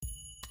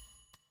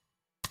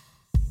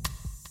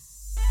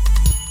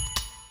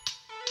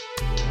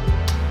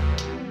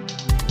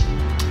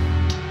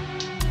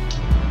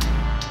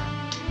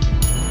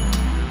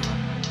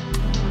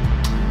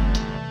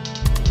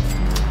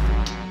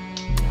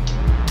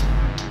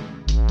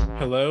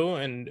Hello,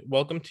 and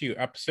welcome to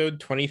episode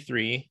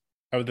 23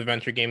 of the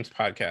Venture Games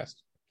podcast.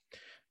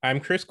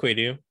 I'm Chris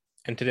Quadu,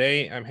 and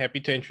today I'm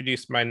happy to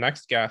introduce my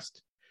next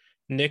guest,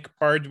 Nick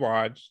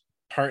Bardwaj,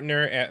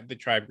 partner at the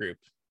Tribe Group.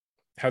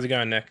 How's it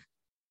going, Nick?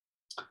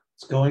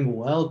 It's going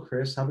well,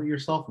 Chris. How about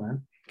yourself,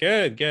 man?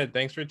 Good.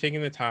 Thanks for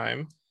taking the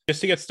time.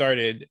 Just to get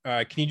started,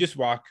 can you just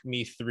walk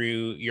me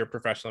through your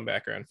professional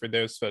background for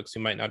those folks who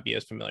might not be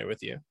as familiar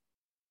with you?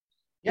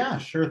 Yeah,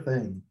 sure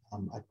thing.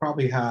 I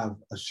probably have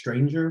a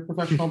stranger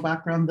professional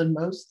background than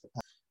most.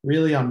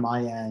 Really, on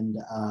my end,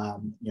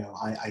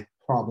 I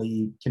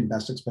probably can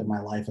best explain my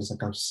life as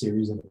like a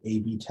series of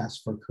A/B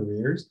tests for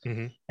careers.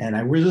 And I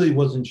really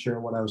wasn't sure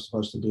what I was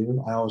supposed to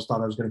do. I always thought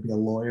I was going to be a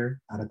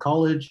lawyer out of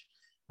college.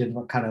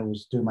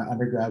 Was doing my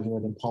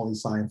undergraduate in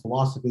poli-sci and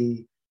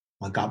philosophy.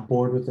 I got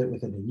bored with it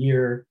within a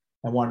year.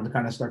 I wanted to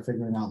kind of start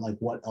figuring out like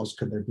what else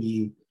could there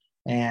be.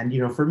 And,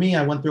 for me,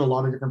 I went through a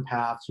lot of different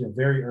paths.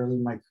 Very early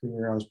in my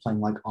career, I was playing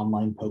like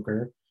online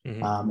poker.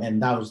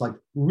 And that was like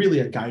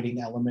really a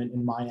guiding element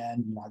in my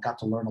end. I got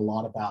to learn a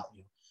lot about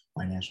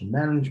financial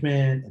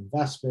management,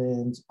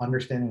 investments,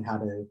 understanding how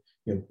to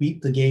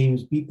beat the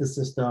games, beat the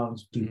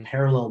systems, do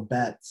parallel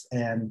bets.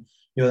 And,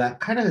 that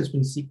kind of has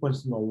been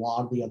sequenced in a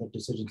lot of the other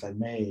decisions I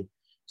made.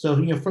 So,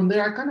 from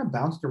there, I kind of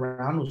bounced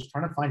around, was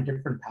trying to find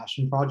different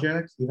passion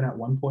projects. Even at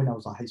one point, I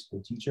was a high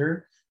school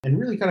teacher and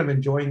really kind of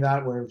enjoying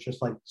that, where it was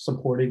just like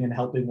supporting and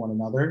helping one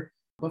another.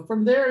 But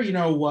from there,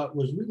 what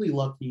was really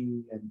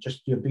lucky and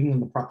just being in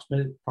the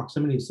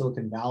proximity of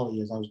Silicon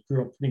Valley, as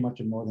grew up pretty much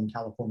in Northern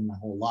California my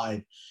whole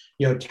life,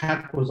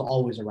 tech was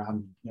always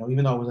around me.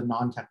 Even though I was a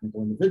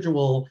non-technical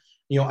individual,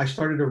 I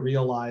started to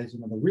realize,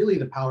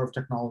 the power of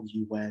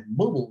technology when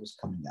mobile was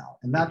coming out.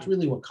 And that's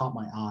really what caught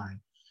my eye.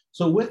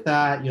 So with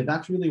that,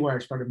 that's really where I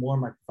started more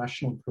of my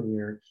professional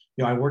career.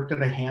 I worked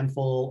at a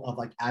handful of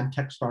like ad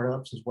tech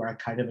startups is where I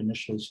kind of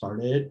initially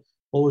started.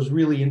 What was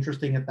really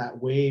interesting at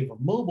that wave of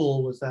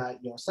mobile was that,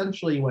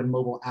 essentially when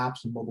mobile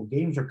apps and mobile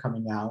games are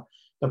coming out,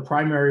 the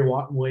primary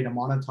way to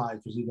monetize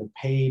was either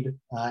paid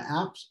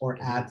apps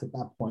or ads at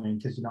that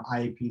point, because,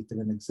 IAPs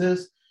didn't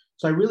exist.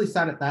 So I really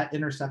sat at that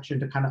intersection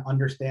to kind of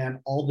understand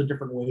all the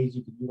different ways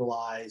you could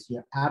utilize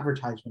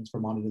advertisements for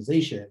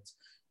monetizations.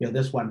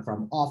 This went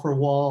from offer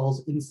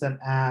walls, instant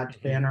ads,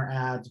 banner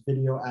ads,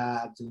 video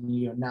ads,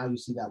 and now you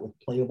see that with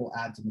playable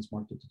ads in this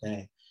market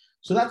today.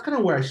 So that's kind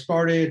of where I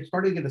started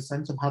to get a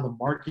sense of how the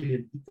market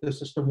and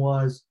ecosystem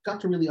was, got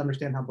to really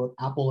understand how both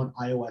Apple and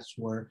iOS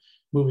were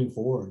moving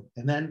forward.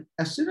 And then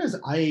as soon as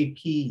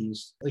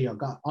IAPs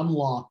got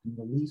unlocked and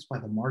released by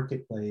the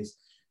marketplace,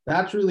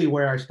 that's really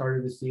where I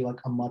started to see like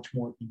a much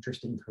more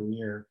interesting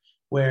career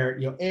where,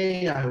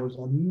 I was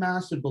a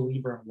massive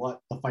believer in what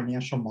the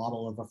financial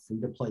model of a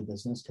free-to-play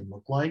business can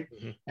look like.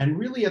 And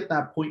really at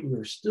that point, we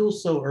were still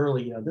so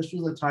early. This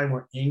was a time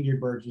where Angry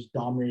Birds was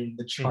dominating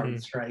the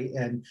charts, right?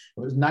 And it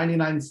was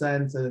 99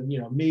 cents and,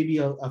 maybe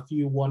a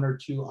few one or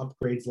two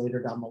upgrades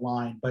later down the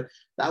line. But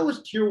that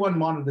was tier one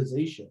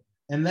monetization.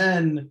 And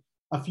then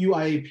a few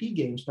IAP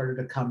games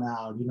started to come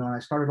out, and I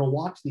started to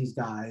watch these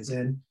guys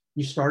and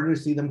you started to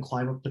see them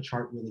climb up the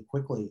chart really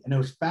quickly. And it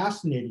was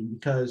fascinating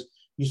because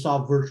you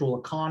saw virtual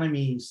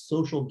economies,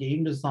 social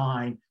game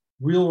design,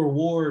 real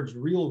rewards,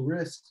 real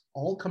risks,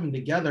 all coming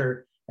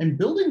together and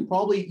building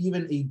probably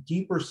even a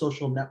deeper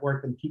social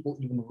network than people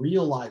even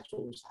realized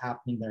what was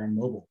happening there in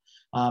mobile.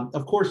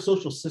 Of course,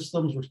 social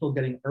systems were still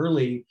getting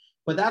early,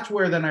 but that's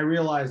where then I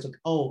realized, like,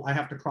 oh, I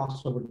have to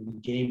cross over to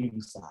the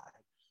gaming side.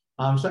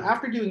 So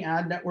after doing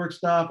ad network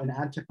stuff and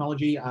ad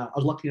technology, I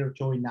was lucky to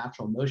join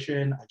Natural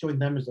Motion. I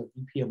joined them as a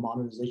VP of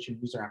monetization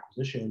user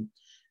acquisition.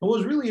 And what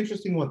was really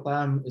interesting with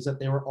them is that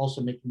they were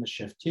also making the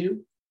shift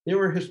too. They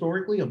were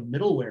historically a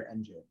middleware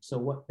engine. So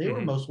what they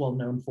were most well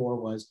known for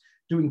was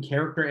doing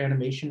character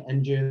animation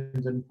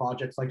engines and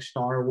projects like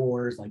Star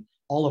Wars, like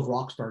all of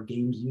Rockstar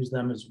Games use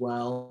them as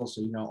well.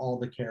 So, all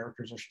the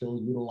characters are still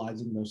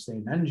utilizing those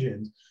same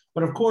engines.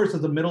 But of course,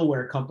 as a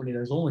middleware company,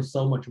 there's only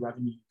so much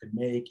revenue you could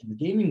make in the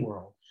gaming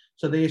world.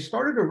 So they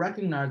started to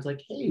recognize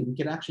like, hey, we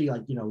could actually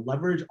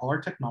leverage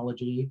our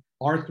technology,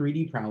 our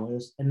 3D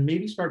prowess, and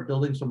maybe start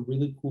building some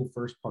really cool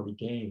first-party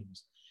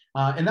games.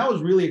 And that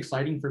was really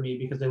exciting for me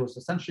because it was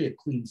essentially a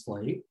clean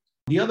slate.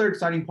 The other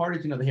exciting part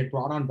is, they had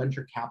brought on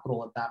venture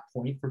capital at that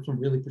point from some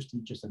really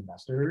prestigious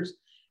investors.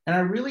 And I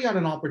really had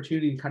an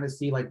opportunity to kind of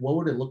see like, what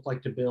would it look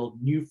like to build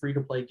new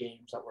free-to-play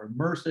games that were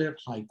immersive,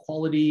 high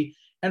quality,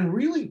 and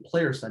really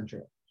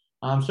player-centric.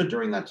 So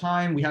during that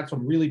time, we had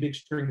some really big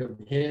string of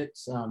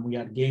hits. We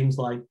had games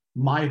like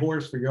My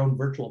Horse for Your Own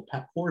Virtual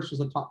Pet Horse was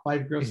a top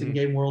 5 grossing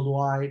game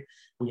worldwide.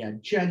 We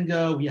had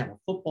Jenga, we had a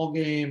football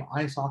game,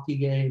 ice hockey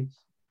game.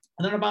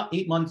 And then about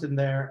 8 months in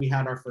there, we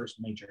had our first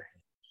major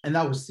hit. And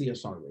that was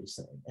CSR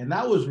Racing. And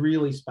that was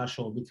really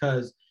special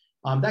because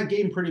that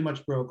game pretty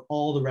much broke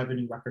all the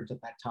revenue records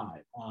at that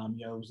time.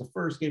 It was the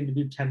first game to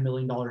do $10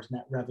 million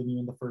net revenue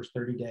in the first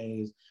 30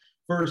 days.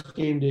 First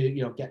game to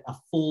get a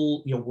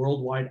full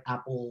worldwide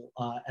Apple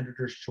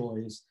Editor's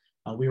Choice.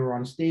 We were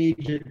on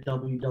stage at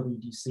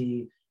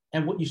WWDC,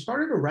 And what you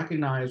started to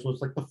recognize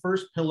was like the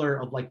first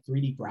pillar of like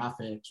 3D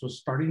graphics was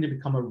starting to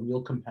become a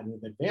real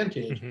competitive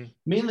advantage,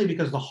 mainly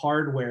because the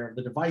hardware of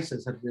the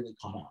devices had really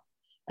caught up.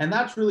 And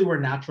that's really where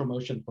natural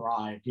motion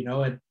thrived,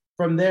 and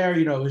from there,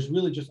 it was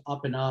really just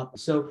up and up.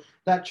 So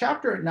that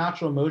chapter at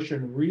Natural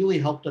Motion really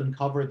helped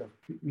uncover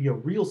the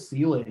real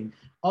ceiling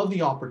of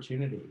the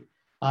opportunity.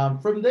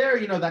 From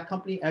there, that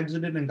company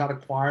exited and got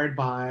acquired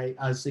by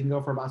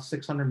Zynga for about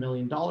 $600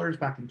 million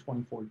back in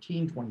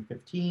 2014,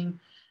 2015.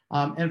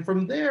 And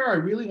from there, I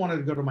really wanted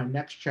to go to my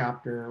next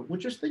chapter,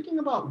 which is thinking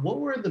about what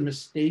were the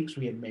mistakes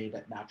we had made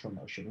at Natural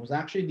Motion. It was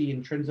actually the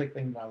intrinsic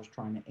thing that I was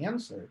trying to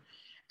answer.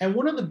 And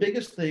one of the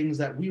biggest things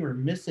that we were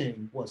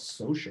missing was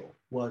social,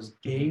 was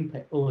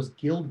was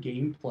guild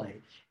gameplay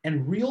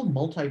and real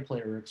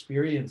multiplayer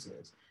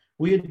experiences.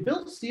 We had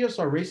built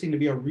CSR Racing to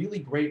be a really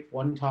great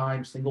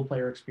one-time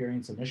single-player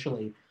experience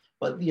initially,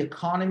 but the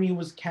economy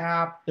was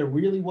capped. There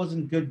really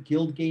wasn't good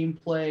guild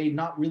gameplay,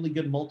 not really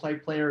good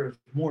multiplayer. It was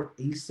more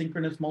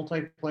asynchronous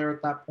multiplayer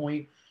at that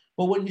point.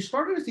 But when you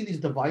started to see these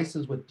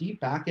devices with deep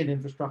backend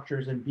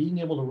infrastructures and being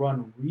able to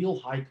run real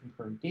high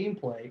concurrent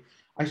gameplay,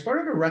 I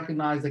started to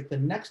recognize that the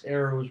next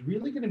era was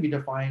really going to be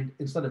defined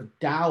instead of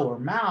DAO or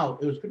MAO,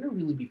 it was going to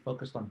really be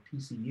focused on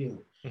PCU.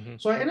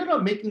 So I ended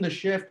up making the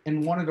shift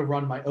and wanted to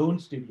run my own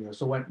studio.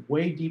 So went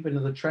way deep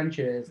into the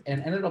trenches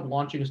and ended up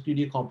launching a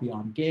studio called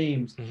Beyond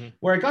Games,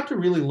 where I got to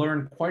really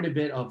learn quite a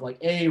bit of like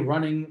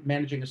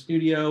managing a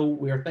studio.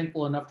 We are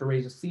thankful enough to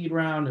raise a seed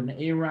round and an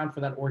A round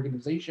for that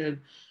organization.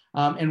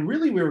 And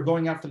really we were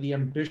going after the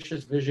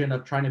ambitious vision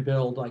of trying to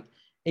build like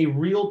a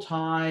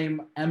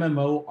real-time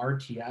MMO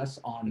RTS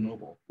on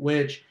mobile,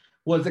 which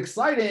was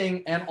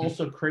exciting and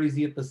also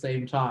crazy at the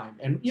same time.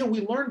 And,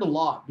 we learned a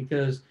lot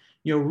because,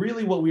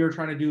 really what we were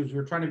trying to do is we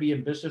were trying to be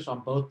ambitious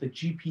on both the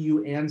GPU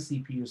and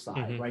CPU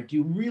side, right?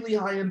 Do really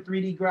high-end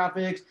 3D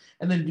graphics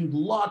and then do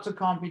lots of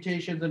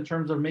computations in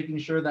terms of making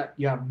sure that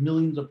you have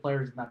millions of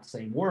players in that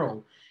same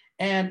world.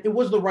 And it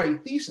was the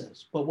right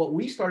thesis. But what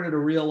we started to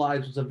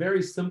realize was a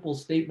very simple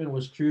statement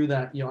was true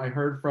that, I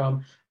heard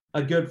from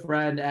a good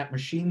friend at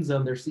Machine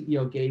Zone, their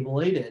CEO, Gabe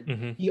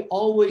Laden. He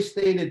always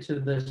stated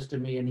to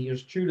me, and he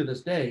is true to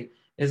this day,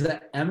 is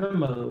that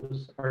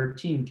MMOs are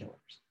team killers.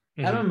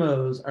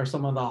 MMOs are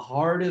some of the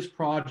hardest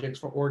projects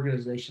for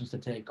organizations to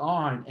take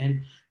on.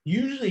 And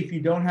usually if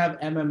you don't have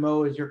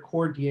MMO as your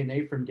core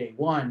DNA from day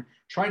one,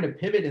 trying to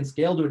pivot and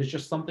scale to it is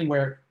just something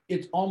where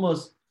it's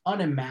almost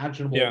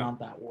unimaginable not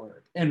that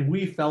work. And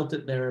we felt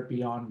it there at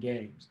Beyond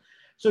Games.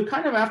 So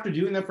kind of after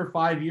doing that for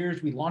 5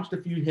 years, we launched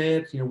a few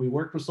hits. We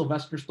worked with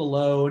Sylvester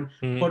Stallone,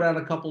 put out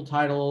a couple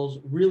titles,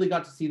 really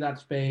got to see that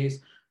space.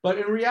 But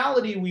in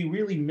reality, we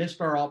really missed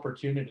our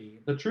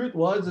opportunity. The truth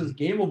is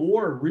Game of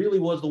War really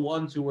was the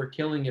ones who were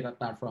killing it at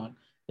that front.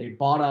 They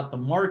bought out the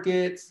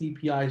market,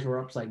 CPIs were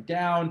upside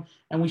down,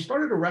 and we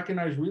started to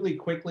recognize really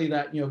quickly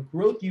that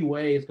growth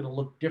UA is going to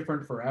look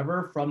different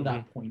forever from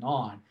that point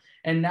on.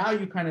 And now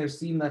you kind of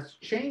seen that's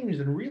changed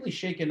and really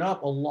shaken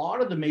up a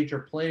lot of the major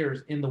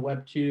players in the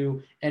Web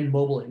 2 and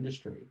mobile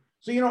industry.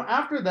 So,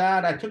 after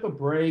that, I took a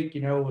break,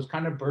 was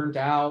kind of burnt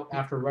out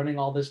after running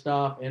all this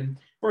stuff. And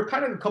for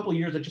kind of a couple of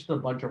years, I just did a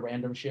bunch of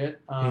random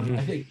shit. I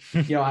think,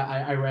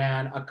 I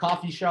ran a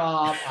coffee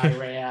shop. I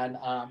ran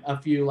a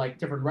few like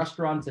different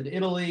restaurants in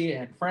Italy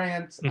and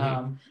France.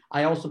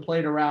 I also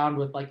played around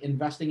with like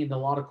investing into a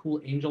lot of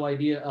cool angel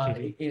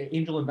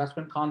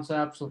investment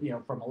concepts,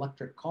 from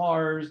electric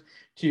cars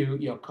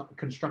to,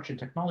 construction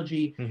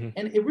technology.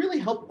 And it really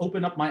helped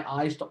open up my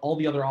eyes to all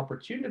the other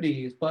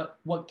opportunities. But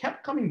what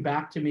kept coming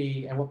back to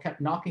me and what kept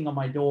knocking on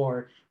my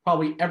door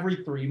probably every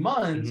 3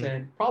 months,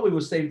 and probably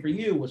was same for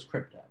you, was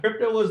crypto.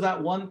 Crypto was that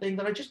one thing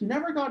that I just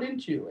never got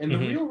into. And the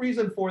real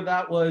reason for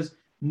that was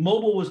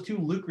mobile was too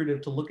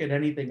lucrative to look at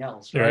anything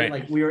else, right?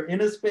 Like we were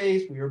in a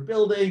space, we were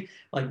building,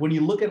 like when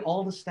you look at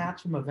all the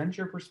stats from a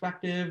venture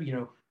perspective,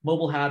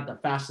 mobile had the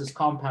fastest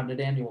compounded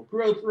annual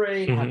growth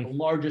rate, had the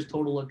largest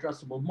total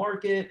addressable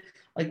market.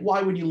 Like,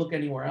 why would you look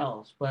anywhere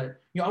else?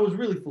 But, I was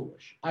really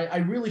foolish. I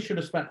really should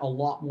have spent a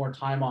lot more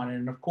time on it.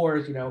 And of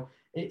course,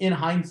 in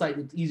hindsight,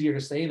 it's easier to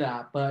say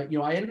that, but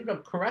I ended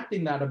up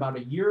correcting that about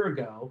a year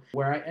ago,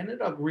 where I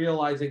ended up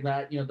realizing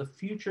that the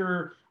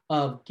future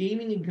of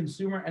gaming and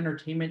consumer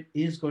entertainment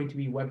is going to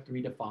be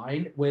Web3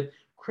 defined, with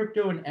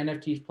crypto and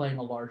NFTs playing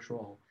a large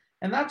role.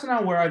 And that's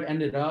now where I've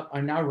ended up.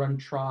 I now run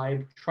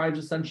Tribe. Tribe's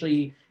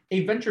essentially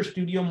a venture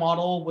studio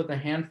model with a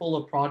handful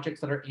of projects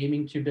that are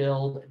aiming to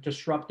build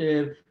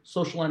disruptive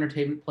social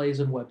entertainment plays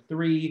in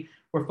Web3.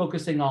 We're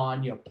focusing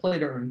on play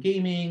to earn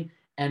gaming,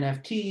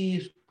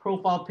 NFTs,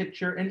 profile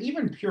picture, and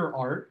even pure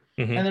art.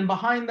 And then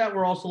behind that,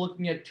 we're also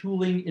looking at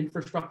tooling,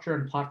 infrastructure,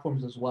 and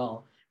platforms as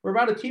well. We're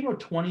about a team of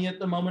 20 at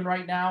the moment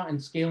right now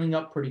and scaling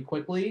up pretty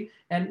quickly,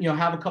 and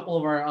have a couple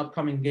of our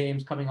upcoming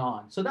games coming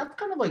on. So that's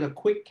kind of like a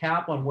quick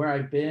cap on where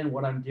I've been,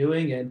 what I'm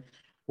doing, and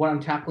what I'm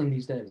tackling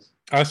these days.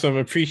 Awesome.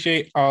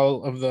 Appreciate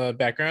all of the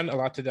background. A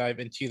lot to dive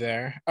into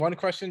there. One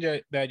question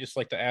that I just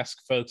like to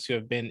ask folks who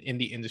have been in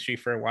the industry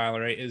for a while,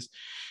 right, is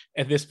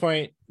at this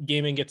point,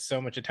 gaming gets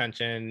so much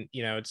attention.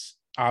 It's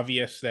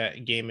obvious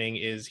that gaming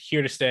is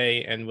here to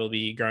stay and will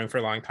be growing for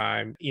a long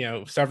time.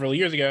 Several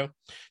years ago,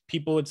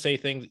 people would say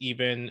things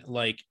even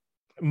like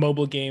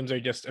mobile games are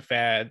just a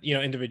fad,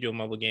 individual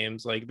mobile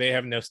games, like they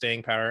have no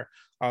staying power,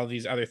 all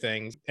these other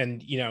things.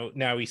 And,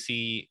 now we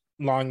see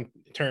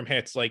long-term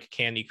hits like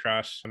Candy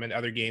Crush and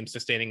other games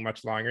sustaining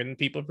much longer than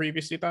people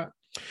previously thought.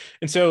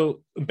 And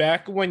so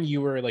back when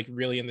you were like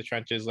really in the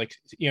trenches, like,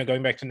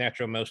 going back to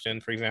Natural Motion,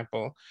 for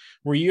example,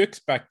 were you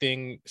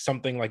expecting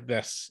something like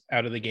this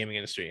out of the gaming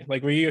industry?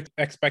 Like, were you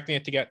expecting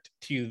it to get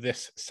to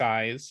this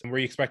size? Were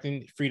you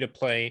expecting free to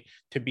play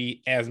to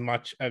be as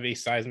much of a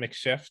seismic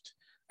shift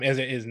as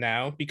it is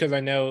now? Because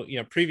I know,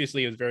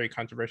 previously it was very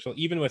controversial,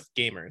 even with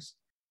gamers.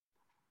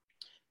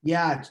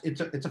 Yeah,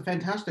 it's a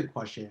fantastic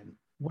question.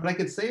 What I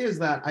could say is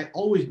that I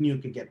always knew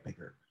it could get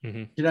bigger.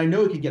 Mm-hmm. Did I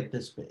know it could get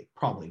this big?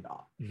 Probably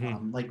not.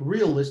 Mm-hmm. Like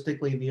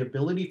realistically, the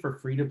ability for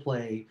free to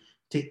play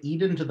to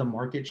eat into the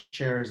market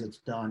shares it's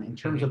done in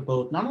terms of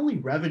both not only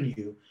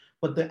revenue,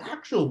 but the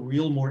actual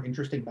real more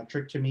interesting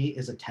metric to me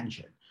is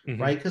attention,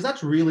 right? Because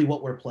that's really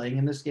what we're playing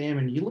in this game.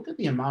 And you look at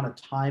the amount of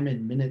time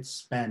and minutes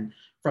spent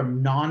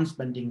from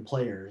non-spending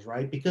players,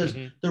 right? Because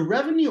the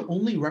revenue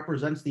only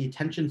represents the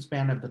attention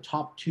span of the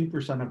top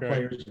 2% of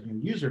players in your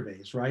user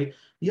base, right?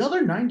 The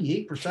other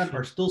 98%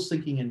 are still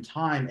sinking in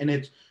time, and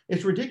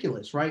it's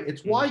ridiculous, right?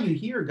 It's why you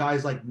hear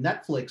guys like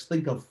Netflix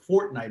think of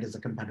Fortnite as a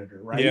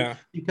competitor, right? Yeah.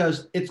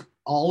 Because it's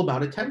all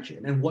about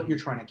attention and what you're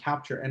trying to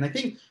capture. And I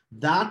think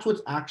that's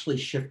what's actually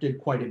shifted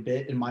quite a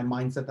bit in my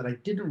mindset that I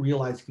didn't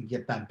realize could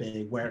get that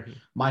big, where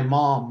my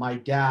mom, my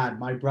dad,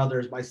 my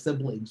brothers, my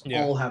siblings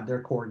all have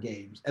their core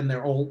games and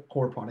their own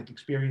core product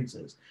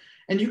experiences.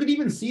 And you could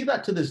even see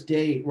that to this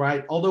day,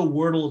 right? Although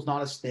Wordle is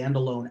not a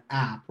standalone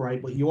app,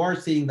 right? But you are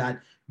seeing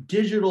that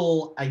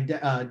digital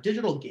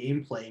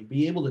gameplay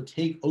be able to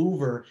take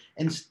over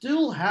and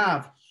still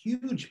have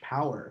huge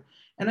power.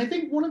 And I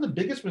think one of the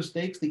biggest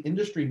mistakes the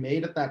industry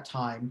made at that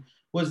time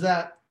was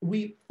that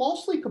we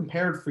falsely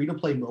compared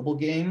free-to-play mobile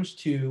games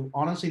to,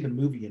 honestly, the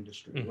movie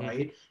industry,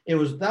 right?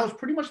 That was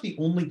pretty much the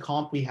only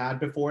comp we had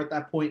before at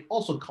that point.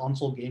 Also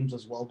console games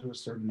as well to a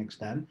certain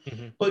extent.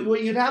 But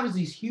what you'd have is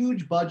these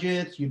huge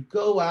budgets. You'd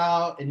go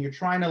out and you're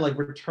trying to like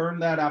return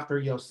that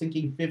after,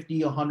 sinking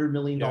 $50-100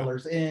 million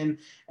in.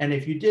 And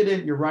if you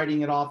didn't, you're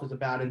writing it off as a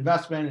bad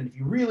investment. And if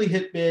you really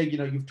hit big,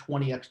 you've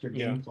 20 extra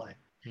gameplay.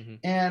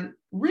 And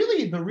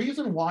really, the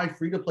reason why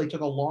free-to-play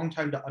took a long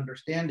time to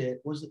understand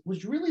it was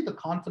really the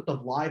concept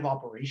of live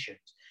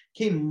operations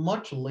came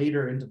much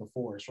later into the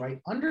force, right?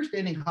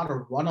 Understanding how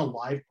to run a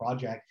live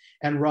project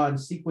and run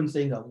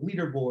sequencing of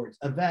leaderboards,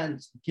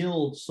 events,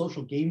 guilds,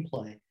 social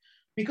gameplay.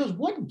 Because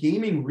what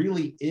gaming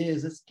really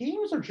is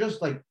games are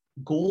just like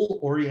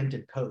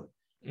goal-oriented code.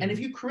 And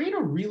if you create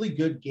a really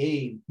good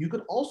game, you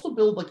could also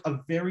build like a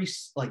very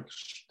like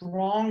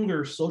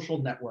stronger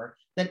social network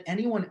than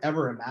anyone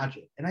ever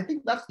imagined. And I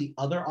think that's the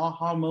other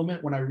aha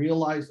moment when I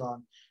realized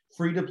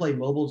free-to-play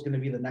mobile is going to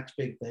be the next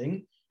big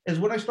thing, is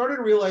when I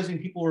started realizing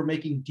people were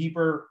making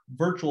deeper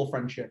virtual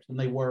friendships than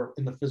they were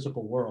in the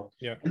physical world.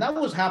 And that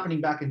was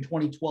happening back in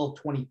 2012,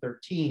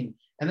 2013.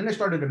 And then it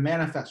started to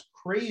manifest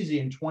crazy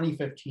in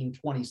 2015,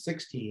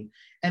 2016.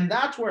 And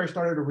that's where I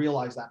started to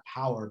realize that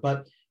power.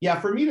 But yeah,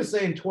 for me to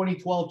say in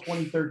 2012,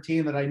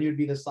 2013 that I knew it'd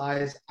be the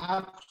size,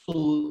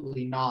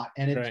 absolutely not.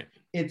 And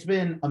it's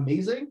been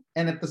amazing.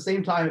 And at the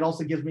same time, it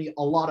also gives me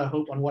a lot of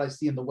hope on what I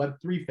see in the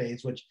Web3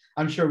 phase, which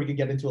I'm sure we can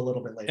get into a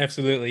little bit later.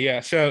 Absolutely.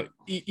 Yeah. So,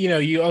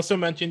 you also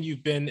mentioned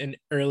you've been an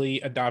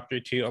early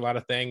adopter to a lot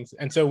of things.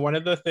 And so one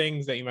of the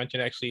things that you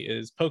mentioned actually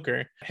is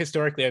poker.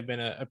 Historically, I've been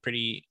a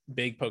pretty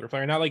big poker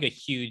player, not like a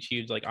huge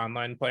like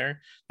online player,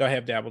 though I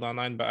have dabbled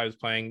online, but I was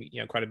playing,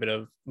 quite a bit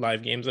of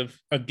live games of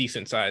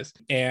decent size.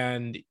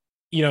 And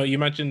you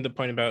mentioned the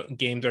point about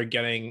games are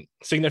getting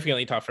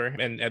significantly tougher.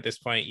 And at this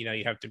point,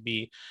 you have to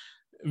be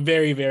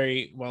very,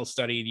 very well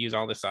studied, use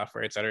all the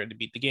software, et cetera, to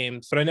beat the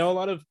games. But I know a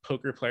lot of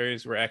poker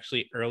players were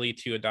actually early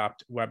to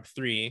adopt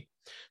Web3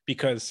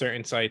 because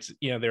certain sites,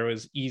 there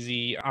was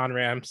easy on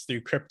ramps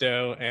through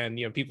crypto, and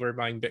people were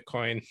buying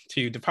Bitcoin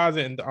to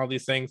deposit and all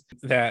these things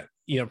that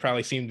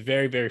probably seemed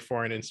very, very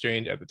foreign and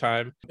strange at the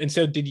time. And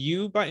so, did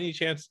you, by any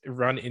chance,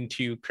 run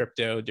into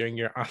crypto during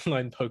your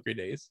online poker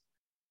days?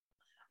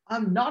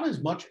 Not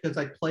as much, because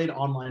I played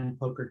online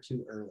poker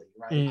too early,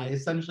 right? I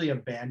essentially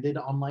abandoned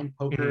online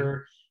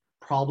poker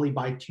probably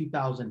by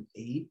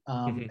 2008,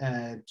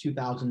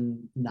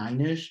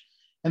 2009-ish.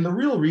 And the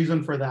real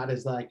reason for that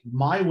is like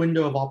my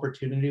window of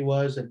opportunity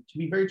was, and to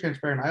be very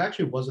transparent, I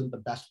actually wasn't the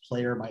best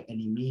player by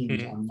any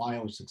means on why I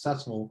was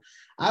successful.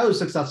 I was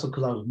successful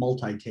because I was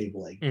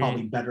multi-tabling,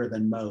 probably better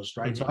than most,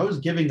 right? So I was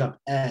giving up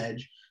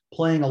edge,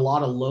 playing a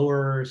lot of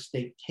lower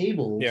stake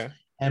tables,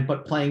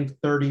 but playing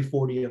 30,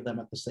 40 of them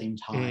at the same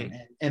time.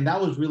 And that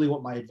was really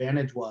what my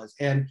advantage was.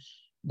 And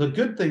the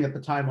good thing at the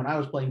time when I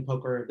was playing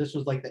poker, this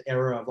was like the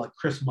era of like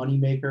Chris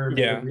Moneymaker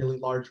made a really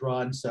large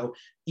run. So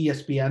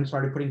ESPN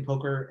started putting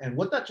poker. And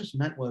what that just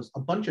meant was a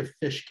bunch of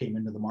fish came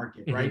into the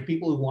market, right?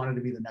 People who wanted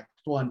to be the next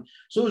one.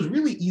 So it was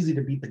really easy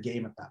to beat the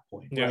game at that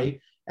point, right?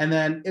 And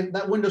then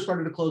that window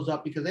started to close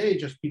up because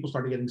just people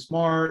started getting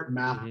smart,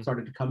 math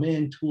started to come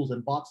in, tools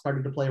and bots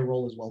started to play a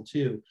role as well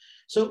too.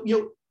 So,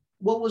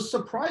 what was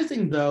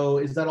surprising though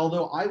is that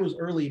although I was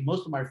early,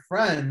 most of my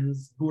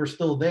friends who are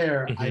still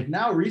there, I've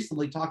now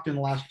recently talked to in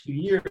the last 2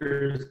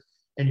 years,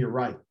 and you're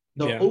right.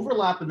 The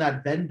overlap in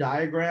that Venn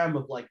diagram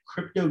of like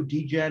crypto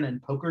degen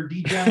and poker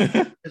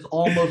degen is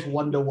almost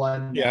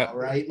 1-to-1 now,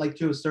 right? Like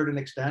to a certain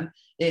extent,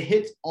 it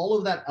hits all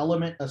of that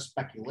element of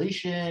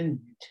speculation,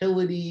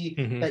 utility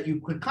that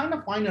you could kind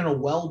of find in a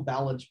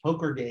well-balanced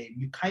poker game.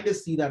 You kind of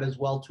see that as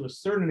well to a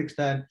certain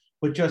extent,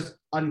 but just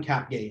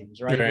uncapped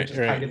games, right? Which is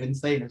kind of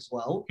insane as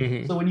well.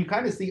 So when you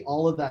kind of see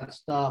all of that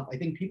stuff, I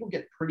think people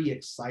get pretty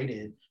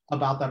excited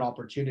about that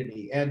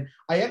opportunity. And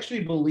I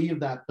actually believe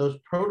that those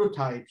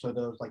prototypes or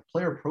those like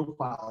player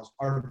profiles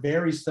are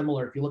very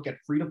similar. If you look at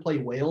free-to-play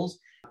whales,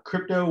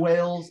 crypto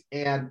whales,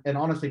 and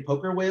honestly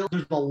poker whales,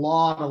 there's a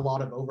lot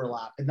of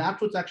overlap. And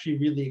that's what's actually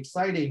really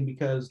exciting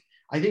because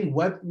I think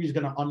Web3 is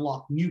going to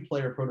unlock new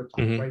player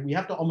prototypes, right? We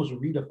have to almost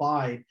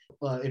redefine,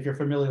 if you're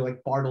familiar,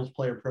 like Bartle's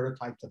player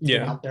prototypes that's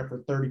been out there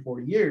for 30,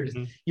 40 years,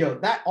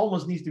 that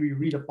almost needs to be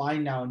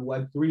redefined now in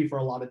Web3 for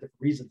a lot of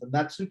different reasons. And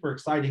that's super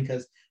exciting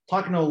because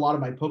talking to a lot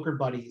of my poker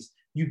buddies,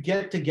 you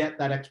get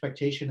that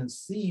expectation and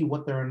see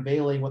what they're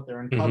unveiling, what they're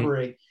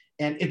uncovering.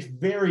 And it's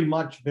very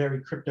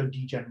crypto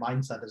degen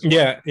mindset as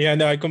well.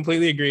 No, I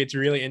completely agree. It's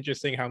really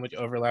interesting how much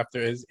overlap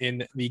there is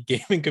in the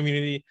gaming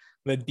community,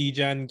 the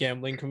degen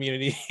gambling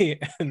community,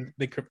 and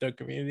the crypto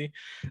community.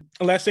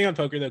 Last thing on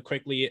poker though,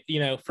 quickly,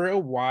 for a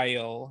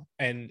while,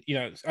 and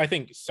I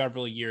think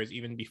several years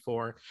even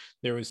before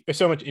there was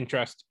so much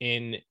interest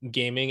in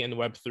gaming and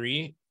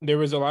Web3, there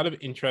was a lot of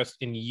interest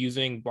in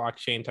using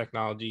blockchain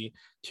technology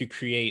to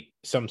create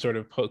some sort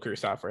of poker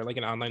software, like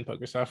an online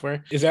poker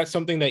software. Is that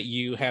something that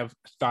you have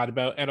thought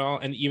about at all?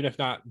 And even if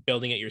not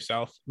building it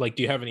yourself, like,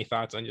 do you have any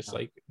thoughts on just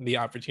like the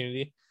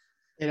opportunity?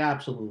 It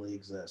absolutely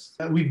exists.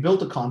 We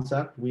built a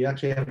concept. We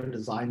actually have a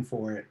design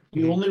for it.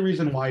 The only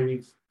reason why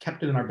we've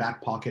kept it in our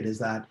back pocket is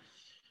that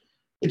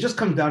it just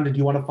comes down to, do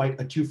you want to fight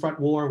a two-front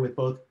war with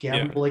both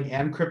gambling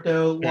and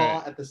crypto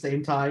law at the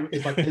same time?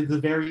 It's a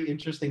very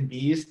interesting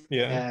beast.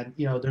 And,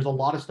 there's a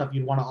lot of stuff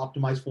you'd want to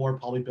optimize for,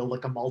 probably build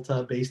like a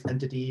Malta-based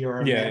entity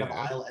or a Man of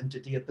Isle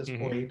entity at this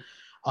point.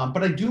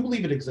 But I do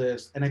believe it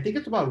exists. And I think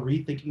it's about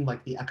rethinking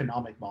like the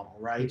economic model,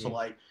 right? So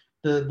like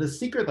the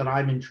secret that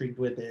I'm intrigued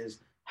with is,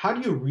 how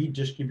do you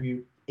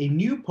redistribute a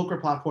new poker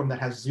platform that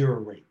has zero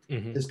rate?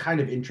 Is kind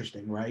of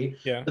interesting, right?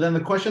 But then the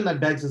question that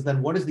begs is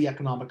then what is the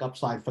economic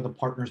upside for the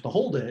partners to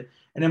hold it?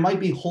 And it might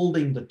be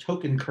holding the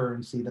token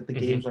currency that the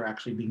games are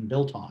actually being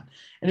built on.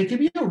 And it can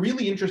be a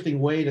really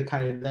interesting way to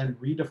kind of then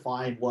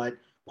redefine what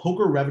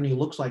poker revenue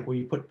looks like, where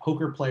you put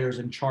poker players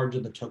in charge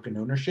of the token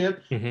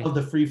ownership of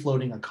the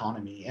free-floating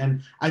economy.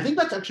 And I think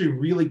that's actually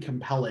really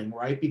compelling,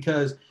 right?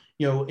 Because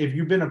if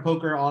you've been a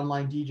poker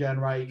online degen,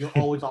 right, you're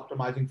always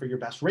optimizing for your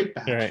best rake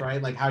backs,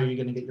 right? Like, how are you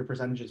going to get your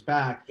percentages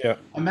back?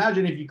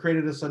 Imagine if you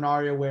created a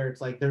scenario where it's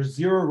like there's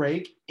zero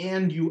rake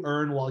and you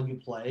earn while you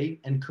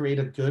play and create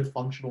a good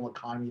functional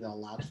economy that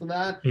allows for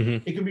that.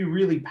 It can be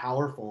really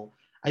powerful.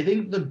 I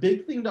think the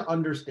big thing to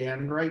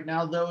understand right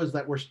now, though, is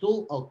that we're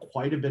still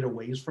quite a bit of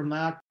ways from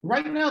that.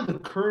 Right now, the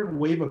current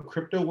wave of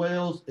crypto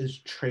whales is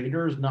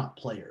traders, not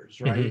players,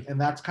 right? And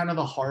that's kind of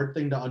the hard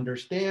thing to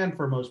understand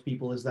for most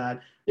people, is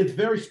that it's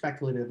very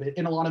speculative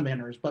in a lot of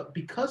manners. But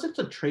because it's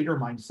a trader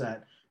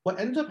mindset, what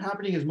ends up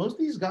happening is most of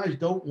these guys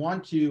don't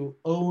want to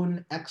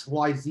own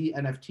XYZ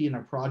NFT in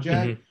a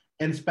project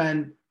and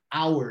spend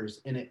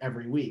hours in it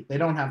every week. They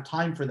don't have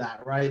time for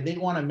that, right? They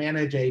want to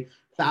manage a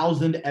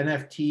 1,000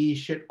 NFT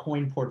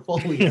shitcoin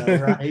portfolio,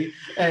 right?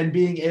 And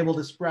being able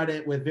to spread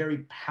it with very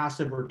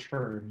passive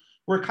return.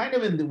 We're kind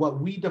of in what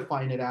we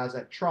define it as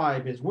at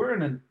Tribe is we're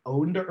in an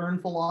own to earn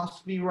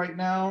philosophy right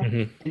now.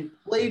 And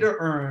play to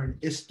earn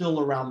is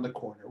still around the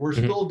corner. We're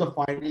still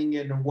defining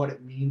it and what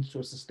it means to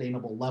a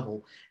sustainable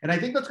level. And I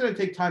think that's going to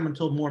take time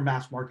until more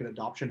mass market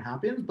adoption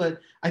happens. But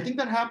I think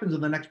that happens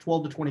in the next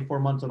 12 to 24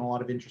 months in a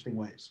lot of interesting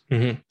ways.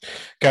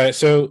 Got it.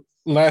 So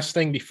last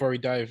thing before we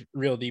dive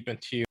real deep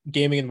into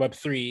gaming and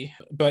Web3,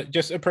 but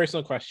just a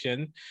personal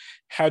question.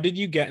 How did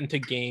you get into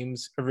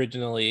games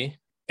originally?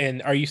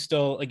 And are you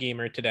still a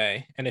gamer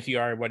today? And if you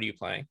are, what are you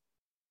playing?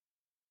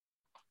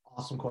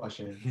 Awesome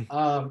question.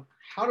 How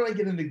did I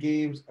get into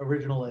games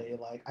originally?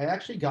 Like, I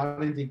actually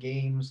got into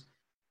games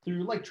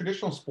through like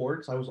traditional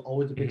sports. I was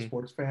always a big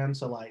sports fan.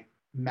 So like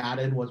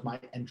Madden was my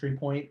entry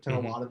point to a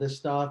lot of this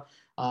stuff,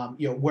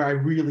 where I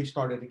really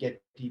started to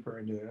get deeper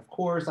into it. Of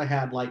course, I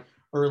had like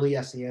early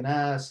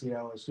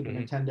SNES, Super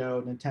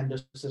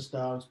Nintendo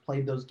systems,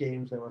 played those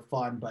games. They were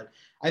fun. But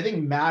I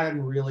think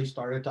Madden really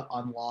started to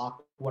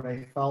unlock what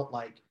I felt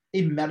like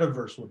a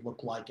metaverse would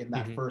look like in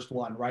that first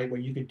one, right? Where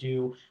you could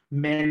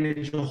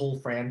manage a whole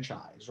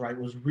franchise, right?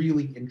 It was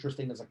really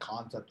interesting as a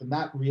concept. And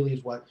that really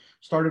is what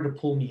started to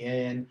pull me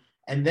in.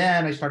 And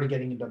then I started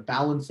getting into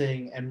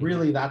balancing, and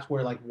really that's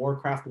where like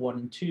Warcraft 1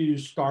 and 2,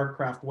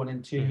 StarCraft 1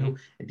 and 2,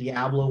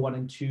 Diablo 1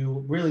 and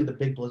 2, really the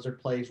big Blizzard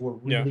plays were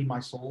really my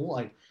soul.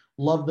 Like,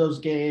 love those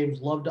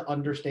games, love to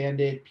understand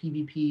it.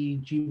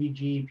 PvP,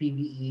 GVG,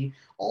 PvE,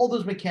 all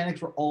those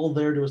mechanics were all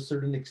there to a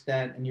certain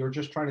extent, and you were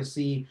just trying to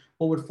see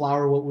what would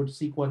flower, what would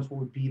sequence, what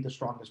would be the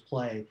strongest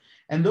play.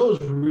 And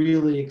those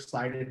really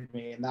excited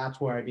me, and that's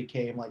where I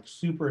became like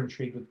super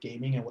intrigued with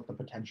gaming and what the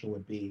potential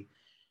would be.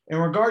 In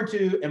regard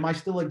to, am I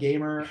still a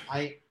gamer?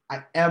 I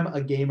am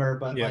a gamer,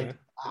 but like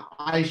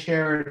I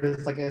share it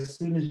as like, as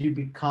soon as you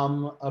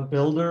become a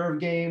builder of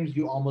games,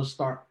 you almost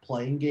start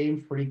playing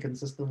games pretty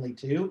consistently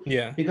too.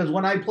 Yeah. Because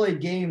when I play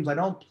games, I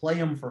don't play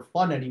them for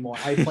fun anymore.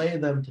 I play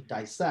them to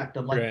dissect.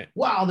 I'm like,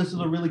 wow, this is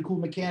a really cool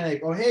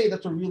mechanic. Or hey,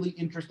 that's a really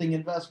interesting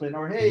investment.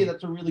 Or hey,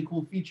 that's a really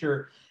cool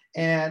feature.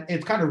 And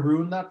it's kind of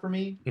ruined that for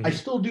me. I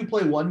still do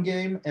play one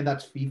game, and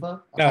that's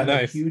FIFA. I'm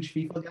a huge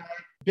FIFA guy.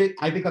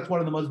 I think that's one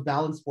of the most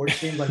balanced sports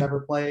games I've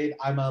ever played.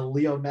 I'm a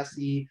Leo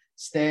Messi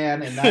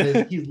stan,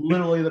 and he's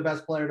literally the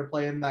best player to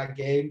play in that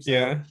game.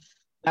 So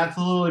that's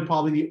literally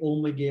probably the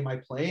only game I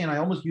play, and I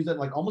almost use it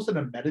like almost in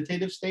a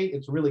meditative state.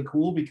 It's really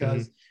cool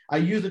because I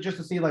use it just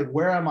to see like,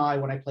 where am I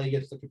when I play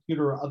against the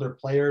computer or other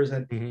players,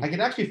 and I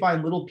can actually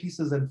find little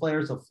pieces and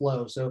flares of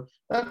flow. So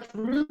that's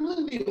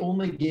really the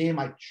only game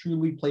I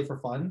truly play for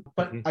fun.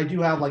 But I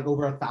do have like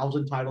over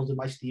 1,000 titles in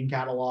my Steam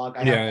catalog.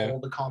 I have all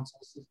the console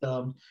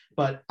systems,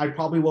 but I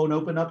probably won't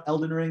open up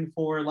Elden Ring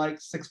for like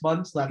 6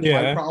 months. That's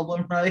my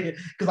problem, right?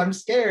 Because I'm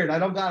scared. I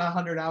don't got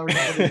 100 hours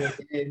into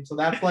the game. So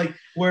that's like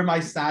where my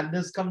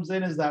sadness comes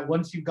in, is that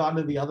once you've gone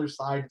to the other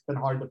side, it's been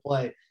hard to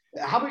play.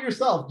 How about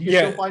yourself? Do you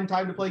still find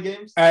time to play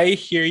games? I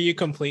hear you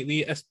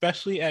completely,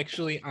 especially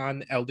actually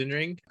on Elden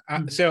Ring.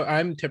 So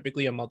I'm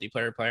typically a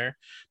multiplayer player,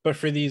 but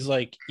for these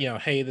like,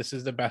 hey, this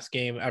is the best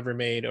game ever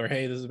made, or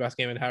hey, this is the best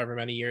game in however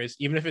many years,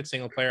 even if it's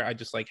single player, I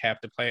just like have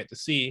to play it to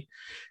see.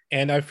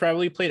 And I've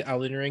probably played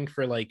Elden Ring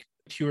for like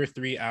 2 or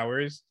 3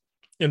 hours.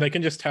 And I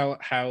can just tell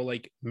how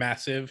like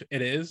massive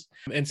it is.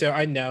 And so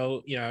I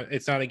know,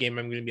 it's not a game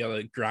I'm going to be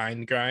able to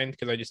grind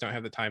because I just don't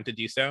have the time to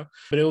do so.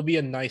 But it will be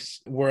a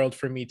nice world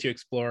for me to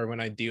explore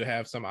when I do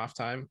have some off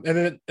time. And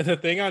then the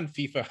thing on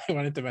FIFA I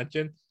wanted to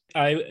mention,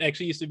 I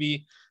actually used to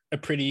be a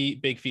pretty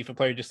big FIFA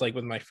player, just like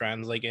with my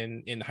friends, like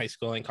in high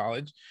school and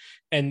college.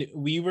 And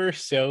we were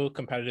so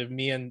competitive,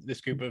 me and this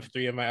group of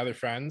 3 of my other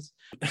friends.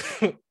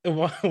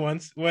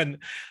 Once when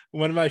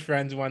one of my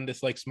friends won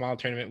this like small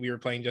tournament, we were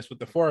playing just with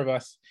the 4 of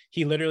us.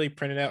 He literally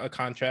printed out a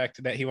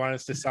contract that he wanted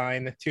us to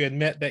sign to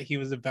admit that he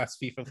was the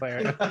best FIFA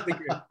player.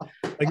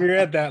 Like we were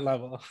at that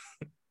level.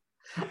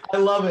 I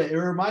love it. It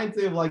reminds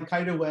me of like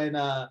kind of when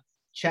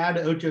Chad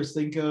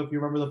Ochocinco, if you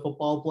remember the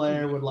football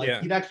player, would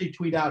like he'd actually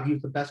tweet out he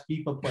was the best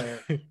FIFA player,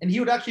 and he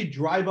would actually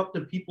drive up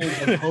to people's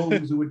like,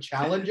 homes who would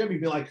challenge him.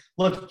 He'd be like,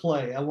 "Let's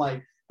play." I'm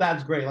like,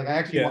 that's great. Like I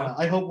actually want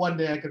to. I hope one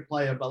day I could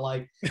play it, but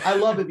like I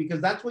love it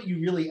because that's what you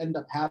really end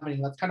up having.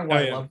 That's kind of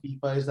why I love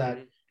FIFA, is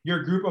that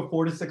your group of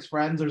 4 to 6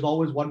 friends, there's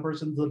always one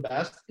person's the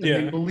best, and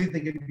they believe they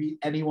can beat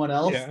anyone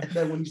else. And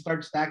then when you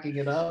start stacking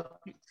it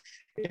up,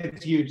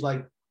 it's huge.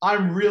 Like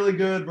I'm really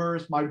good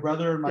versus my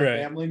brother and my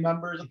family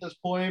members at this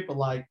point, but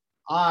like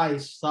I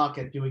suck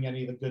at doing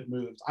any of the good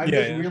moves. I'm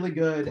just really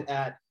good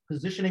at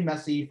positioning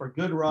Messi for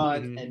good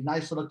runs and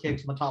nice little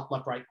kicks in the top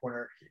left right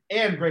corner,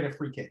 and great at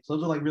free kicks.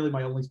 Those are like really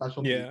my only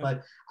specialties.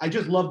 But I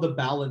just love the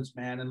balance,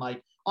 man. And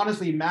like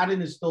honestly,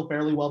 Madden is still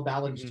fairly well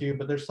balanced too,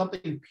 but there's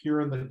something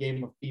pure in the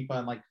game of FIFA,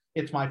 and like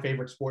it's my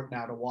favorite sport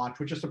now to watch,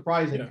 which is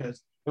surprising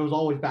because it was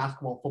always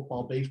basketball,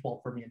 football,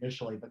 baseball for me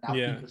initially, but now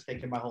FIFA's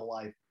taken my whole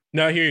life.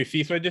 No, I hear you.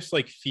 FIFA just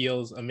like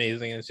feels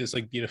amazing. It's just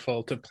like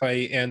beautiful to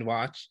play and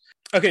watch.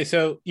 Okay,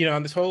 so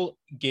on this whole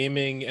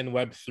gaming and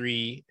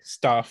Web3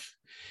 stuff,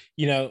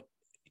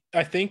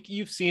 I think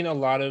you've seen a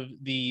lot of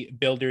the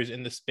builders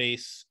in the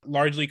space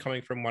largely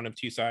coming from one of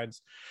 2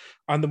 sides.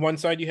 On the one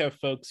side, you have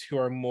folks who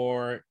are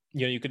more,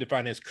 you could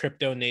define as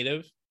crypto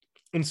native.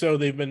 And so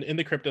they've been in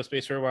the crypto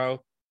space for a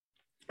while,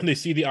 and they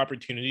see the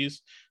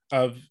opportunities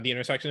of the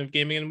intersection of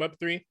gaming and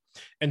Web3.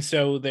 And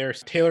so they're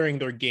tailoring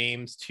their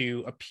games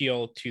to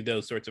appeal to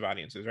those sorts of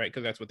audiences, right?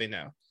 Because that's what they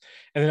know.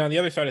 And then on the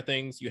other side of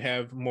things, you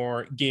have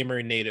more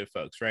gamer native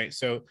folks, right?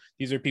 So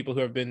these are people who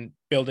have been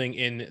building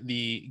in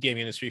the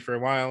gaming industry for a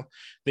while.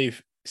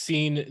 They've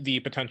seen the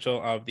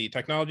potential of the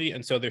technology,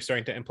 and so they're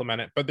starting to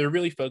implement it. But they're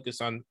really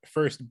focused on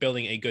first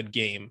building a good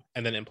game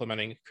and then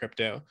implementing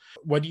crypto.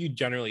 What do you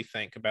generally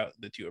think about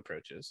the 2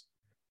 approaches?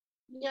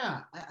 Yeah,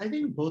 I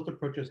think both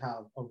approaches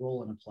have a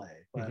role in play.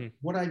 But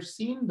what I've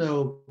seen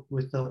though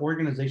with the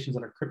organizations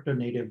that are crypto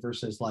native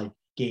versus like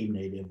game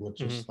native, let's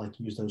just like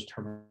use those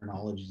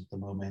terminologies at the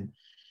moment.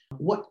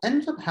 What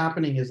ends up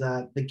happening is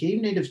that the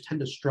game natives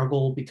tend to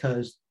struggle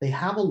because they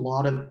have a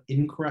lot of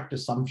incorrect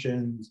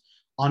assumptions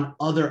on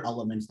other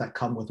elements that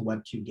come with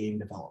Web2 game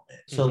development.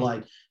 So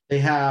like they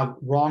have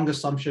wrong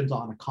assumptions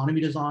on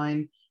economy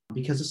design.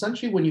 Because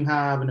essentially when you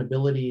have an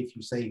ability, if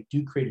you say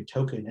do create a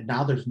token and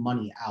now there's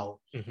money out,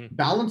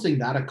 balancing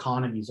that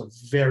economy is a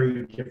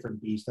very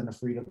different beast than a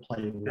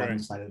free-to-play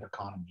one-sided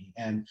economy.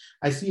 And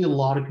I see a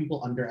lot of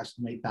people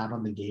underestimate that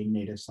on the game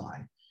native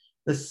side.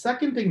 The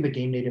second thing the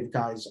game native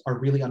guys are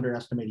really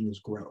underestimating is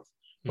growth.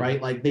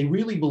 Right? Like they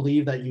really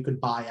believe that you could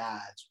buy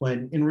ads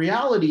when in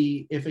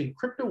reality, if a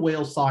crypto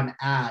whale saw an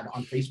ad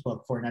on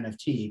Facebook for an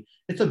NFT,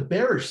 it's a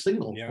bearish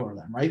signal for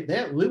them, right?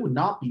 They would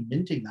not be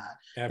minting that.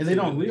 Absolutely. And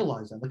they don't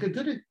realize that. Like a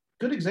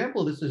good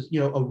example of this is,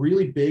 a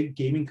really big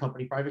gaming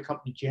company, private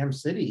company, Jam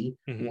City,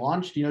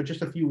 launched,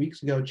 just a few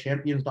weeks ago,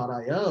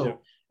 champions.io. Yeah.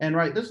 And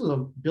right, this is a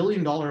 $1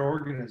 billion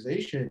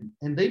organization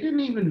and they didn't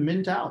even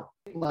mint out.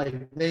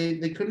 Like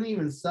they couldn't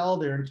even sell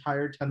their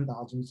entire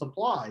 10,000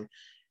 supply.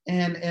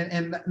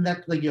 And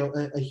that's like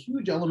a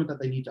huge element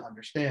that they need to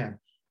understand.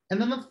 And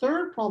then the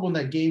third problem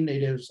that game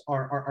natives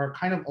are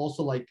kind of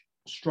also like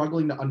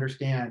struggling to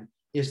understand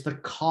is the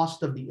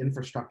cost of the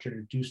infrastructure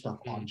to do stuff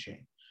on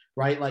chain,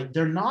 right? Like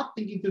they're not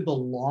thinking through the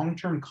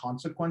long-term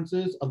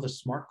consequences of the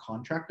smart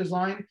contract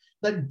design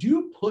that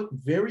do put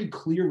very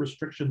clear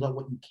restrictions on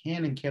what you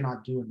can and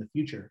cannot do in the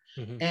future.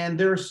 And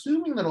they're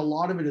assuming that a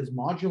lot of it is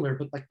modular,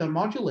 but like the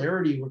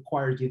modularity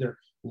requires either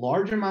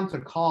large amounts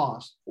of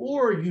cost,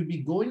 or you'd be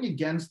going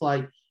against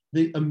like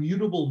the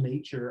immutable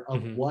nature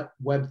of what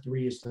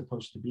Web3 is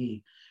supposed to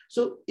be.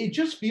 So it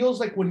just feels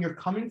like when you're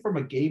coming from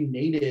a game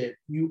native,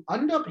 you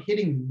end up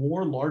hitting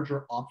more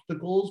larger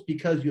obstacles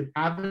because you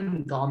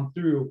haven't gone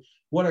through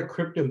what a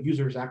crypto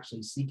user is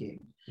actually seeking.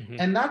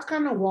 And that's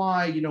kind of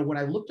why, when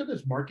I looked at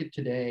this market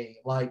today,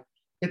 like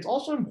it's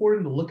also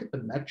important to look at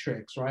the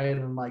metrics, right?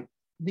 And like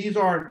these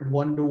aren't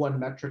one-to-one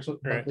metrics,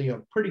 but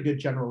pretty good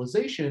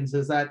generalizations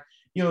is that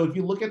if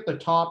you look at the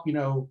top,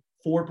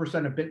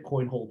 4% of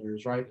Bitcoin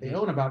holders, right? They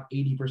own about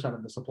 80%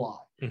 of the supply,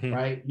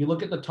 right? You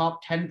look at the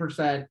top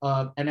 10%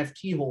 of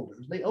NFT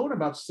holders, they own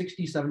about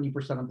 60,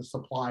 70% of the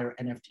supply or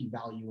NFT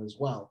value as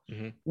well.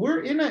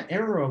 We're in an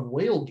era of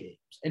whale games,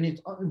 and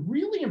it's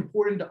really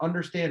important to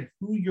understand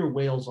who your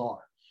whales are.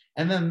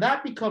 And then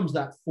that becomes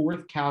that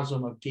fourth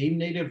chasm of game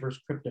native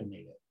versus crypto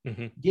native.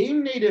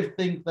 Game native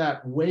think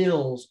that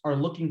whales are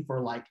looking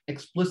for like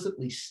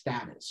explicitly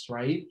status,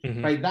 right?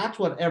 Right. That's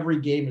what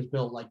every game is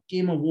built like.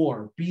 Game of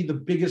war, be the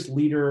biggest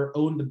leader,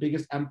 own the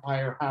biggest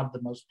empire, have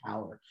the most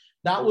power.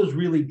 That was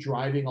really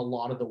driving a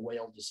lot of the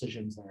whale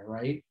decisions there,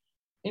 right?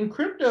 In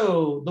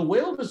crypto, the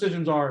whale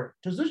decisions are,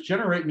 does this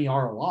generate me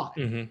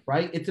ROI,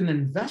 right? It's an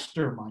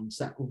investor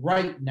mindset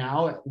right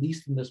now, at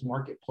least in this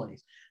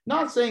marketplace.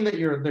 Not saying that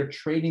they're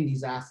trading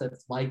these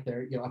assets like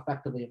they're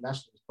effectively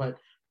investors, but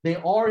they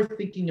are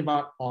thinking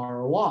about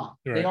ROI.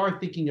 Right. They are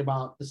thinking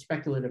about the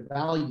speculative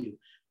value.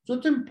 So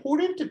it's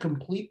important to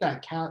complete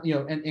that,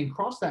 and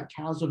cross that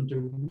chasm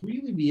to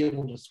really be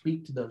able to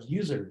speak to those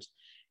users.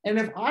 And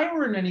if I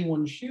were in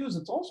anyone's shoes,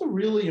 it's also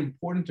really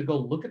important to go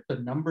look at the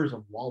numbers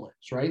of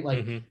wallets, right?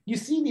 Like you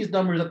see these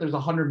numbers that there's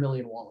 100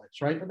 million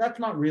wallets, right? But that's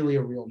not really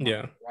a real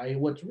number, right?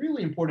 What's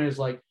really important is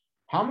like,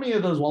 how many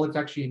of those wallets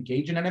actually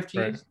engage in NFTs?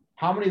 Right.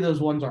 How many of those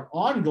ones are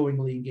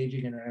ongoingly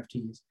engaging in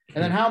NFTs?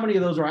 And then how many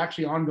of those are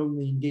actually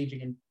ongoingly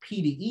engaging in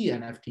PDE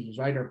NFTs,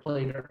 right? Or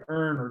play to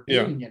earn or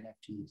gaming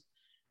NFTs.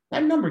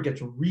 That number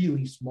gets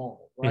really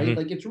small, right?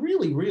 Like it's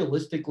really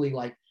realistically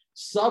like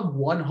sub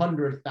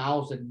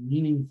 100,000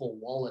 meaningful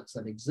wallets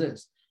that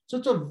exist. So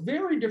it's a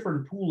very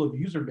different pool of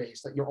user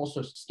base that you're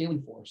also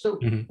scaling for. So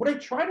what I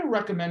try to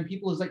recommend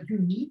people is that you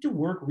need to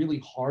work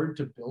really hard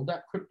to build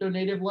that crypto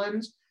native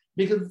lens,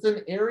 because it's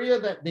an area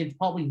that they've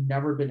probably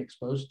never been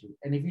exposed to.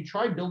 And if you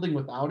try building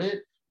without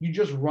it, you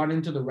just run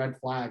into the red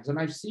flags. And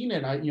I've seen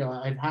it.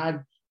 I've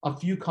had a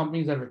few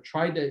companies that have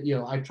tried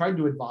to, I've tried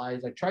to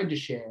advise, I tried to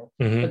share,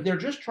 but they're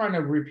just trying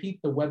to repeat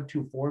the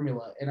Web2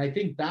 formula. And I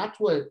think that's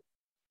what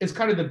is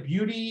kind of the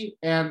beauty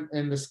and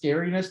the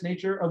scariness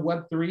nature of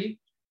Web3,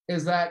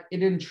 is that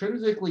it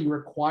intrinsically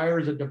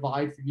requires a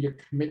divide for you to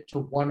commit to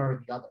one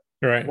or the other.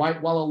 Right.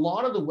 While a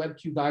lot of the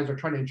Web2 guys are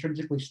trying to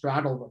intrinsically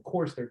straddle, of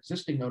course, their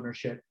existing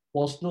ownership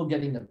while still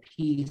getting a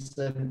piece.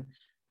 And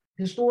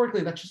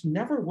historically, that just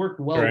never worked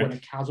well when a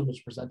chasm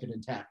was presented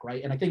in tech,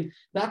 right? And I think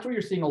that's where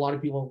you're seeing a lot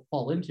of people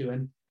fall into.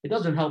 And it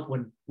doesn't help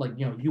when,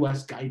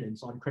 U.S.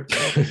 guidance on crypto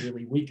is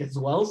really weak as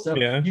well. So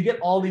you get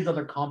all these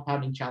other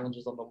compounding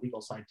challenges on the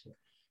legal side too.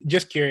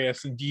 Just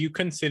curious, do you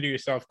consider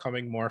yourself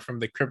coming more from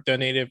the crypto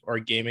native or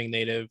gaming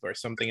native or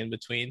something in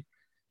between?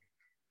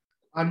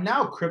 I'm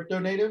now crypto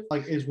native,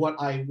 is what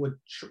I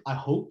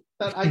hope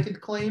that I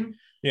could claim.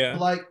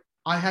 But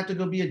I had to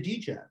go be a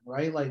DJ,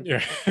 right?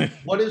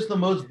 What is the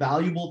most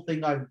valuable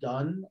thing I've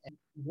done? And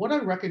what I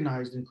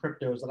recognized in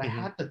crypto is that I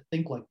had to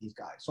think like these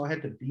guys. So I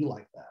had to be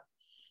like that.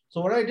 So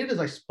what I did is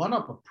I spun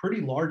up a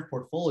pretty large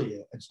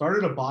portfolio and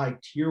started to buy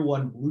tier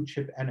 1 blue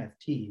chip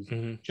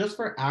NFTs just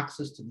for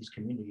access to these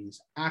communities,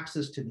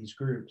 access to these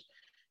groups.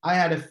 I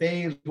had a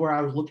phase where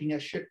I was looking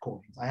at shit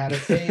coins. I had a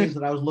phase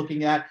that I was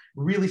looking at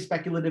really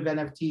speculative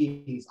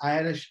NFTs. I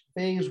had a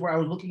phase where I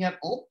was looking at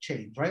alt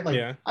chains, right?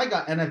 Like I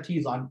got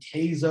NFTs on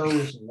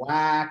Tezos,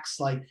 Wax,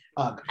 like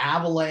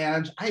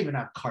Avalanche. I even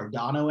have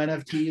Cardano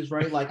NFTs,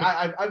 right? Like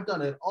I've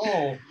done it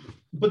all.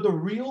 But the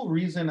real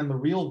reason and the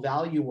real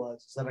value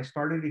was that I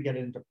started to get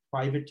into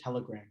private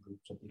Telegram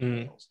groups of these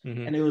whales.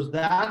 And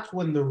that's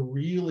when the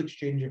real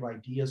exchange of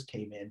ideas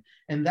came in.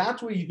 And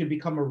that's where you could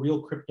become a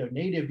real crypto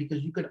native,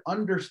 because you could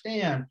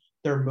understand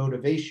their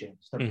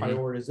motivations, their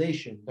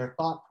prioritization, their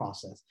thought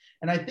process.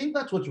 And I think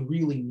that's what's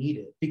really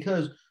needed,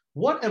 because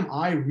what am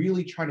I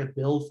really trying to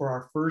build for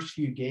our first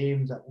few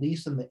games, at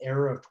least in the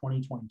era of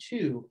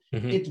 2022?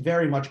 It's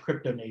very much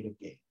crypto native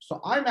games.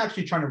 So I'm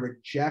actually trying to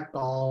reject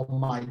all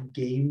my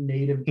game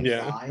native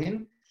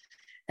design.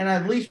 And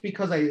at least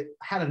because I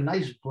had a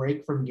nice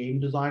break from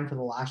game design for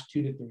the last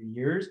 2 to 3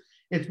 years,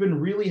 it's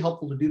been really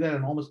helpful to do that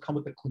and almost come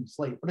with a clean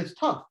slate. But it's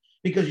tough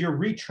because you're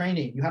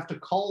retraining. You have to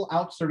call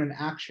out certain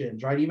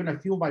actions, right? Even a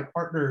few of my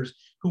partners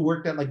who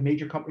worked at like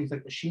major companies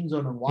like Machine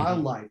Zone and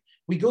Wildlife,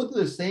 we go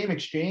through the same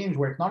exchange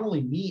where it's not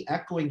only me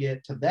echoing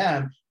it to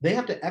them, they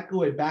have to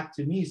echo it back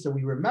to me so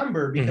we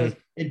remember, because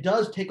it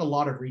does take a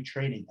lot of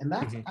retraining. And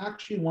that's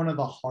actually one of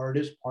the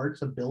hardest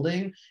parts of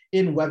building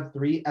in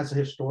Web3 as a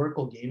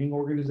historical gaming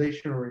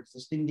organization or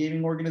existing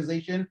gaming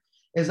organization,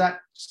 is that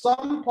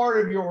some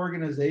part of your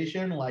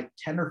organization, like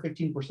 10 or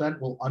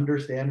 15%, will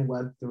understand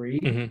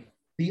Web3.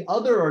 The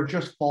other are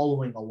just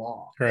following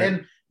along. Right.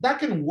 And that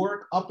can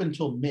work up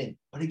until mint,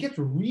 but it gets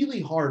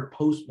really hard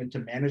post mint to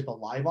manage the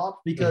live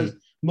ops, because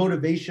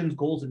motivations,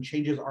 goals, and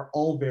changes are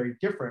all very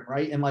different,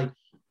 right? And like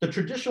the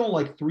traditional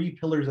like 3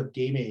 pillars of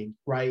gaming,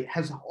 right,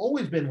 has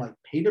always been like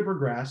pay to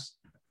progress,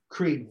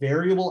 create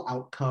variable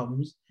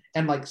outcomes,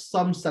 and like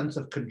some sense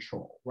of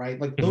control, right?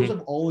 Like those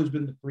have always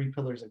been the 3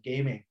 pillars of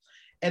gaming.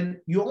 And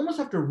you almost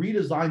have to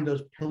redesign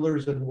those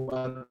pillars in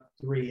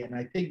Web3. And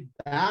I think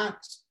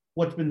that's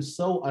what's been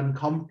so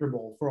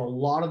uncomfortable for a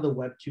lot of the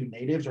Web2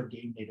 natives or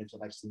game natives that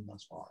I've seen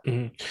thus far.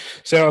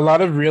 So a lot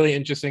of really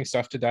interesting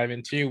stuff to dive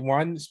into.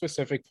 One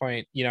specific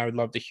point, I would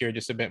love to hear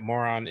just a bit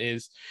more on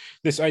is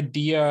this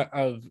idea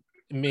of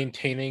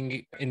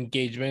maintaining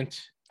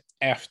engagement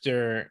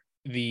after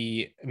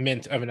the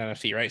mint of an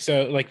NFT, right?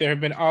 So like there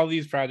have been all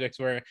these projects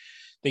where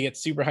they get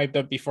super hyped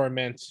up before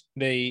mint,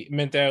 they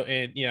mint out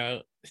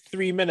in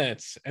 3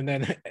 minutes,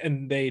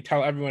 and they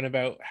tell everyone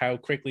about how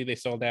quickly they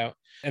sold out,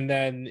 and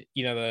then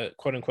the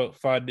quote unquote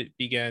FUD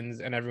begins,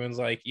 and everyone's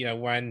like,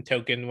 when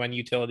token, when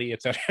utility,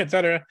 etc.,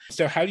 etc.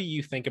 So how do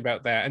you think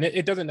about that? And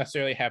it doesn't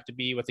necessarily have to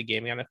be with a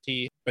gaming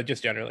NFT, but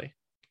just generally.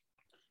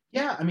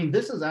 Yeah, I mean,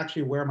 this is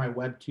actually where my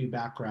Web2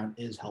 background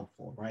is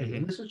helpful, right?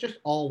 And this is just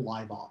all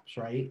live ops,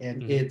 right?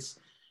 And it's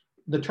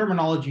the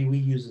terminology we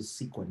use is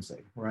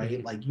sequencing,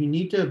 right? Like you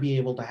need to be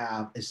able to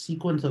have a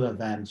sequence of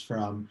events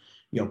from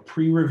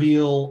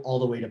pre-reveal all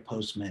the way to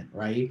post-mint,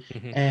 right?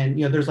 And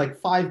there's like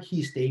 5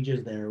 key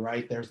stages there,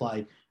 right? There's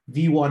like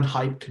V1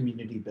 hype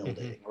community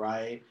building,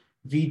 right?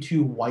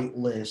 V2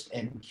 whitelist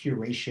and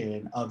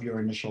curation of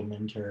your initial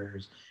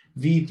minters.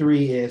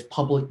 V3 is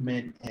public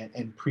mint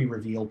and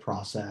pre-reveal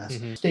process.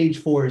 Stage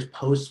 4 is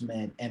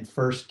post-mint and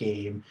first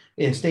game.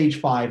 And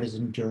stage 5 is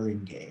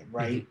enduring game,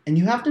 right? And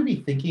you have to be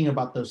thinking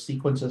about those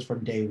sequences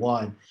from day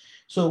one.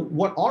 So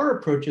what our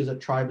approach is at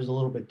Tribe is a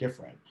little bit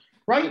different.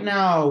 Right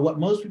now, what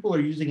most people are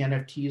using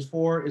NFTs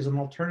for is an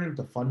alternative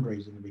to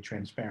fundraising, to be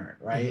transparent,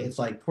 right? It's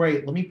like,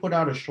 great, let me put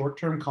out a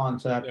short-term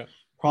concept,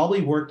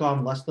 probably worked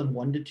on less than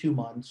 1 to 2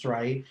 months,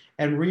 right?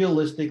 And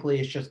realistically,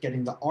 it's just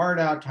getting the art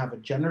out to have a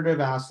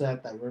generative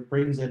asset that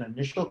brings in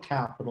initial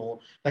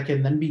capital that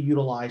can then be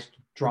utilized to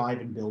drive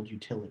and build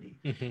utility.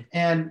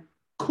 And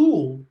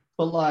cool,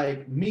 but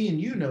like me and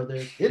you know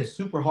this, it's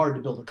super hard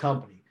to build a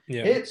company.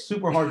 It's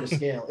super hard to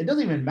scale. It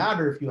doesn't even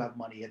matter if you have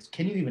money. It's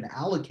can you even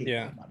allocate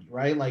that money,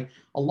 right? Like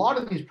a lot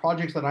of these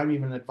projects that I'm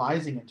even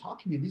advising and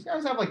talking to, these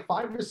guys have like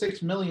 $5 to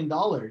 $6 million.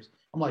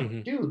 I'm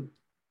like, dude,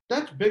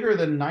 that's bigger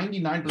than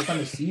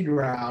 99% of seed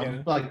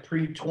round, like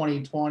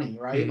pre-2020,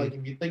 right? Like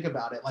if you think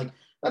about it, like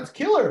that's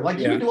killer. Like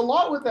you can do a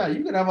lot with that.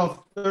 You could have a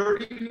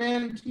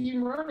 30-man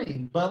team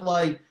running, but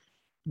like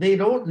they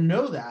don't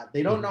know that.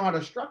 They don't know how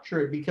to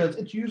structure it because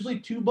it's usually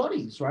 2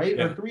 buddies, right?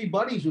 Or 3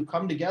 buddies who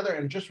come together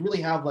and just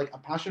really have like a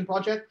passion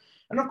project.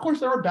 And of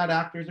course, there are bad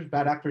actors. There's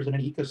bad actors in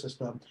an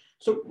ecosystem.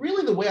 So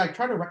really the way I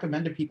try to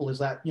recommend to people is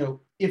that,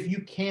 if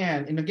you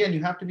can, and again,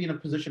 you have to be in a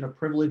position of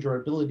privilege or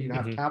ability to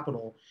have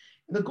capital.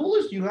 And the goal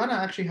is you gotta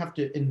actually have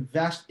to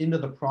invest into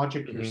the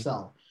project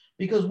yourself.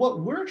 Because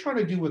what we're trying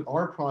to do with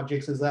our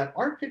projects is that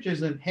our pitch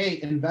isn't, hey,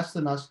 invest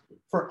in us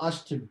for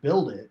us to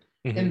build it.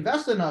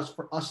 Invest in us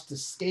for us to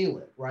scale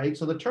it, right?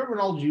 So the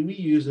terminology we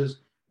use is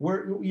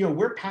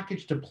we're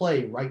packaged to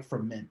play right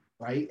from mint,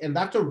 right? And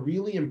that's a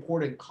really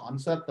important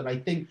concept that I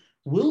think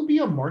will be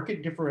a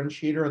market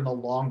differentiator in the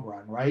long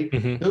run, right?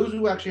 Those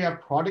who actually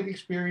have product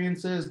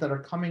experiences that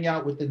are coming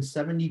out within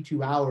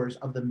 72 hours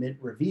of the mint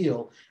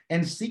reveal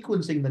and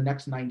sequencing the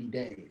next 90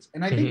 days.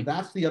 And I think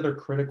that's the other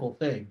critical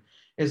thing.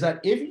 is that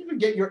if you can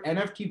get your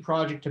NFT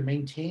project to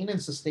maintain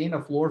and sustain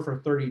a floor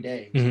for 30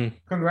 days,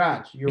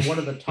 congrats, you're one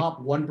of the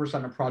top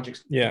 1% of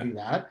projects to do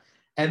that.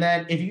 And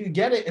then if you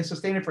get it and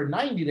sustain it for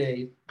 90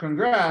 days,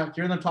 congrats,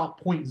 you're in the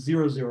top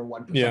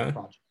 0.001% of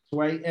projects,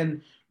 right?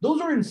 And those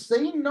are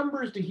insane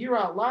numbers to hear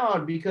out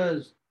loud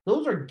because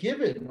those are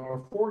given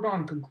or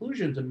foregone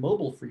conclusions in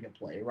mobile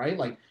free-to-play, right?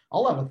 Like,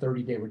 I'll have a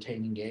 30-day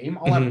retaining game.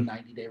 I'll have a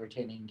 90-day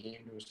retaining game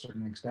to a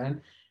certain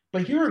extent.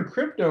 But here in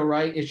crypto,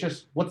 right, it's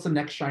just what's the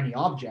next shiny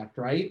object,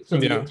 right? So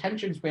the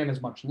attention span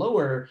is much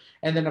lower.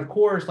 And then, of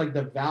course, like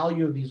the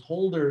value of these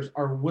holders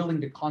are willing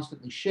to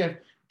constantly shift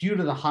due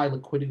to the high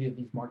liquidity that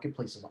these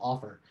marketplaces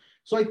offer.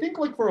 So I think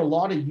like for a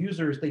lot of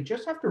users, they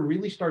just have to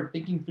really start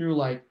thinking through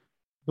like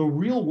the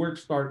real work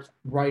starts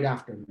right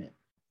after mint.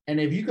 And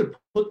if you could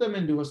put them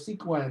into a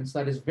sequence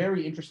that is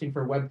very interesting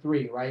for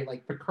Web3, right?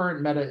 Like the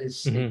current meta is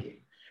staking,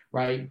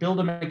 right? Build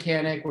a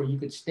mechanic where you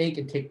could stake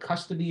and take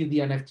custody of the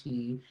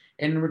NFT,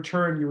 and in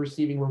return, you're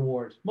receiving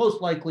rewards.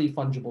 Most likely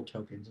fungible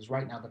tokens is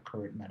right now the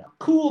current meta.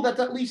 Cool, that's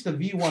at least a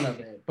V1 of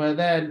it. But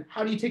then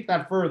how do you take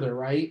that further,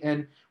 right?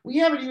 And we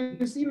haven't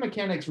even seen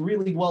mechanics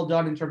really well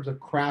done in terms of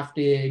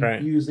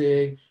crafting,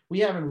 using. We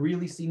haven't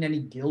really seen any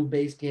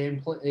guild-based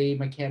gameplay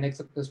mechanics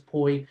at this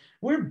point.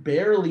 We're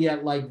barely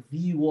at like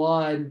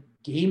V1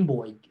 Game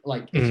Boy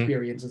like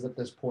experiences at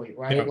this point,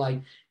 right?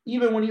 Like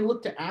even when you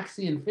look to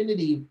Axie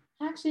Infinity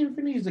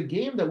is a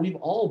game that we've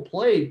all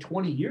played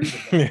 20 years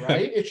ago,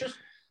 right? It's just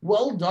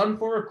well done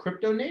for a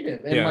crypto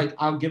native. And like,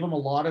 I'll give them a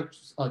lot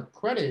of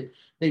credit.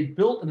 They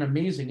built an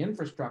amazing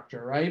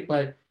infrastructure, right?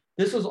 But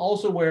this is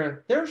also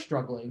where they're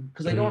struggling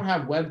because they don't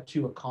have Web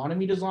 2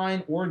 economy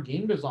design or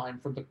game design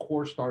for the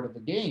core start of the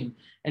game.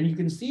 And you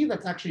can see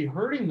that's actually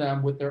hurting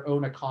them with their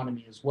own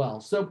economy as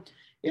well. So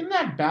in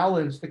that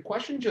balance, the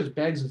question just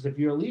begs is if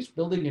you're at least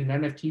building an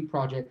NFT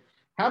project,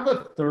 have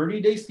a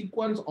 30-day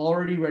sequence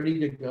already ready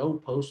to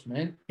go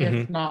post-mint,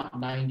 if not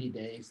 90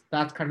 days.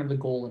 That's kind of the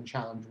goal and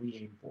challenge we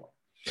aim for.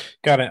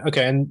 Got it.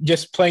 Okay. And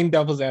just playing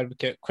devil's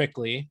advocate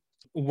quickly,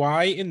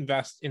 why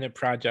invest in a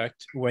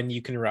project when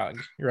you can rug,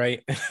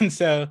 right? And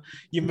so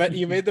you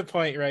made the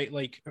point, right?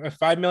 Like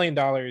 $5 million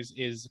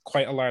is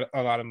quite a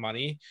lot of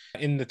money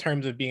in the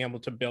terms of being able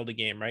to build a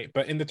game, right?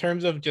 But in the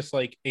terms of just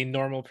like a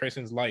normal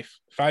person's life,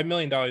 $5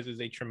 million is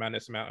a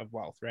tremendous amount of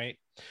wealth, right?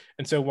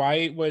 And so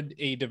why would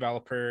a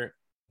developer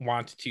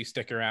want to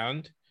stick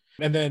around?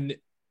 And then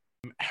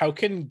how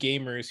can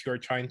gamers who are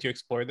trying to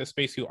explore this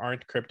space who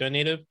aren't crypto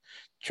native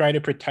try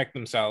to protect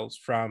themselves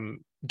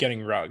from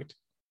getting rugged?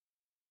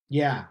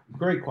 Yeah,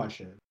 great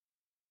question.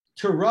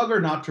 To rug or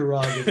not to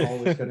rug is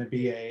always going to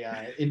be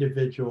a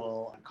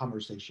individual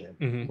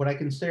conversation. What I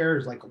can share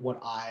is like what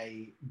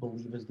I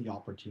believe is the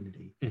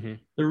opportunity.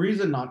 The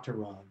reason not to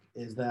rug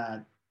is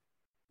that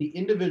the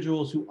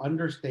individuals who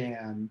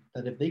understand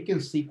that if they can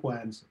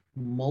sequence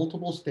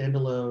multiple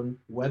standalone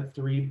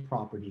Web3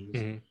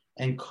 properties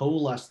and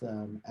coalesce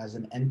them as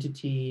an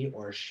entity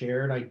or a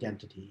shared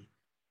identity,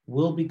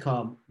 will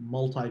become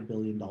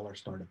multi-billion-dollar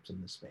startups in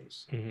this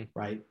space,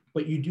 right?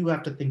 But you do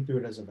have to think through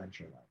it as a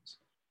venture lens.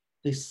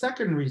 The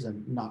second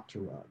reason not to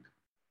rug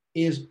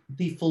is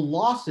the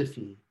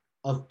philosophy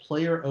of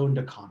player-owned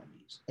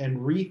economies and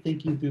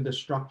rethinking through the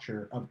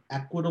structure of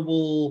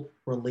equitable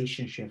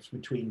relationships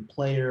between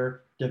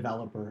player,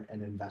 developer,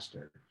 and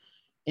investor.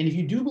 And if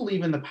you do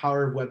believe in the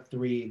power of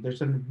Web3,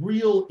 there's a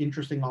real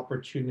interesting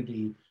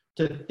opportunity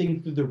to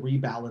think through the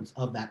rebalance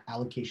of that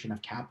allocation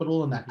of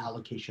capital and that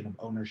allocation of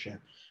ownership.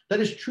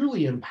 That is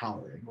truly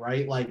empowering,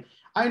 right? Like,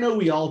 I know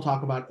we all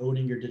talk about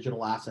owning your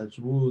digital assets.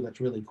 Woo, that's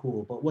really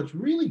cool. But what's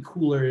really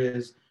cooler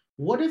is,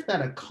 what if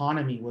that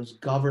economy was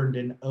governed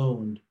and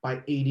owned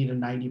by 80 to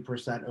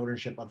 90%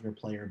 ownership of your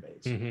player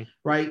base,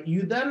 right?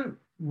 You then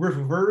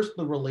reverse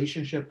the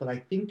relationship that I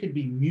think could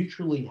be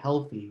mutually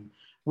healthy,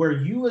 where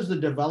you as the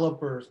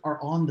developers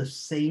are on the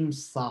same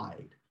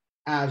side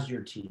as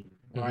your team,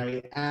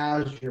 right?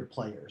 As your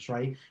players,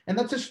 right? And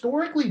that's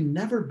historically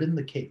never been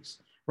the case,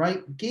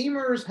 right?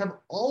 Gamers have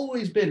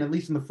always been, at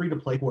least in the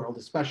free-to-play world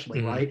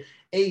especially, right?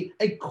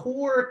 A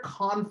core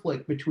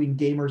conflict between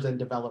gamers and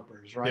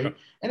developers, right?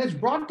 And it's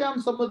brought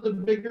down some of the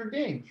bigger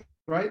games,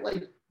 right?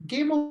 Like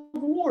Game of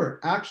War,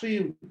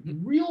 actually,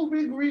 real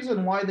big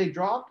reason why they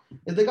dropped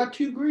is they got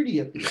too greedy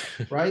at the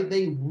end, right?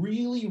 They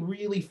really,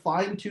 really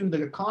fine-tuned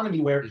the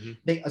economy where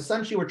they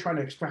essentially were trying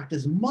to extract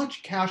as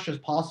much cash as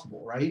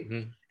possible, right?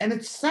 And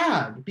it's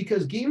sad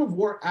because Game of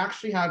War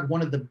actually had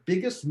one of the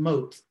biggest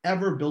moats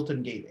ever built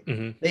in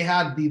gaming. They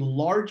had the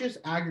largest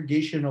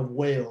aggregation of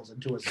whales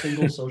into a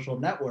single social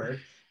network,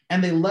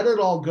 and they let it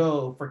all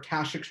go for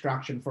cash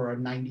extraction for a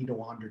 90 to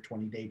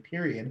 120 day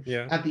period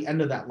at the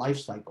end of that life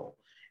cycle.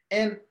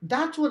 And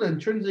that's what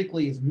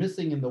intrinsically is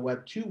missing in the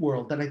Web 2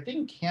 world that I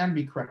think can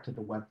be corrected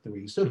to Web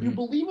 3. So if you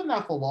believe in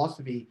that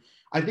philosophy,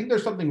 I think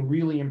there's something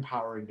really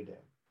empowering to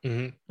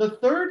do. The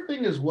third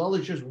thing as well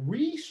is just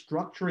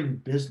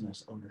restructuring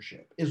business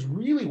ownership is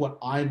really what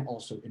I'm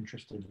also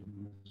interested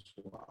in as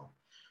well.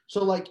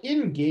 So like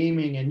in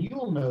gaming, and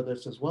you'll know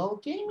this as well,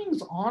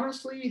 gaming's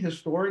honestly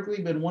historically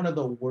been one of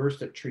the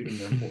worst at treating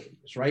their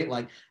employees, right?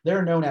 Like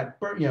they're known at,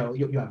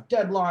 you have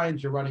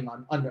deadlines, you're running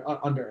on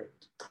under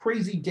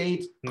crazy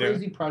dates,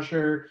 crazy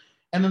pressure.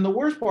 And then the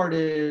worst part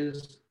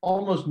is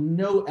almost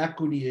no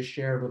equity is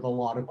shared with a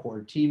lot of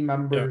core team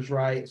members,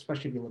 right?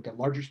 Especially if you look at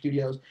larger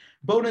studios.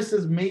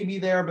 Bonuses may be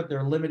there, but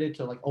they're limited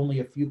to like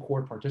only a few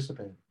core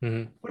participants.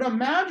 But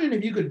imagine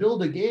if you could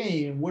build a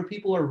game where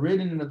people are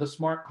written into the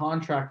smart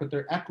contract with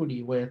their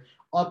equity with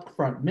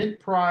upfront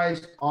mint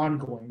price,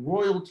 ongoing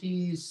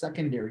royalties,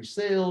 secondary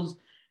sales.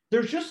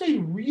 There's just a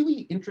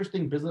really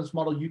interesting business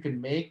model you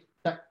can make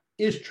that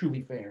is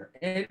truly fair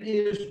and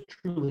is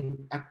truly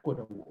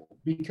equitable,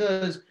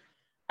 because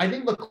I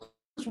think the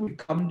closest we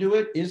come to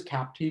it is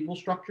cap table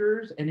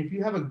structures. And if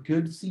you have a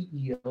good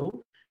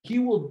CEO, he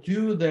will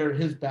do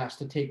his best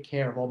to take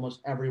care of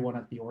almost everyone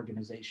at the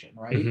organization,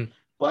 right?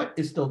 But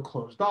it's still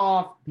closed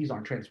off. These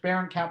aren't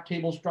transparent cap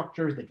table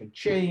structures. They can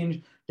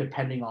change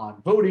depending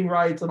on voting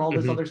rights and all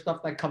this other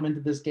stuff that come into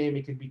this game.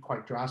 It can be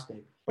quite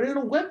drastic. But in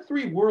a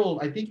Web3 world,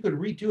 I think you could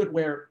redo it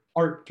where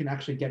art can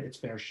actually get its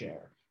fair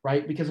share,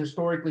 right? Because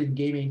historically in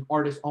gaming,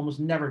 artists almost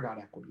never got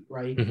equity,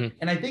 right?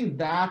 And I think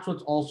that's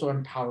what's also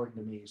empowering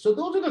to me. So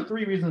those are the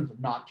 3 reasons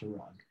not to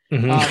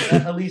run.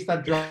 At least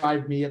that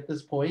drive me at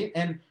this point.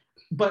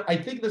 But I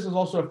think this is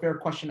also a fair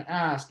question to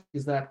ask,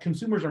 is that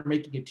consumers are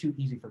making it too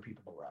easy for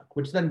people to run,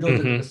 which then goes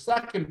into the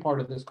second part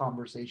of this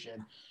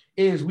conversation,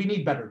 is we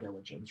need better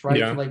diligence, right?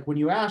 So like when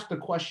you ask the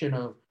question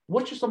of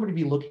what should somebody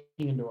be looking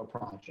into a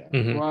project,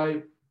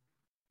 right?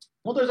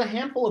 Well, there's a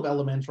handful of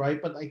elements,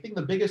 right? But I think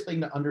the biggest thing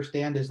to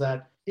understand is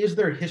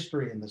there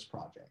history in this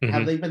project?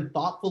 Have they been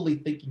thoughtfully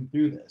thinking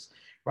through this,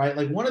 right?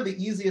 Like one of the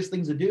easiest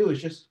things to do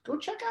is just go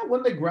check out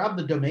when they grabbed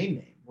the domain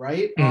name,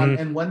 right?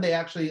 And when they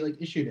actually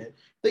like issued it.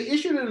 They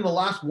issued it in the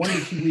last 1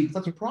 to 2 weeks.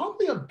 That's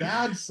probably a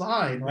bad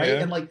sign, right?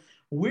 And like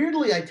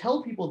weirdly, I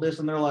tell people this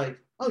and they're like,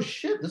 oh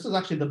shit, this is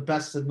actually the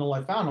best signal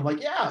I found. I'm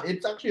like, yeah,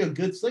 it's actually a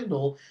good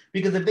signal,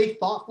 because if they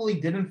thoughtfully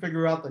didn't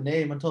figure out the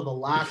name until the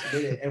last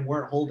minute and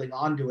weren't holding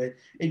on to it,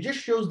 it just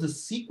shows the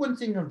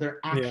sequencing of their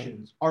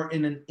actions are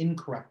in an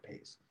incorrect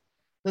pace.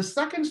 The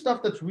second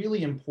stuff that's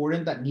really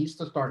important that needs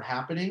to start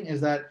happening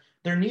is that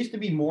there needs to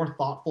be more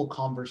thoughtful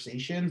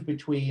conversations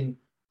between,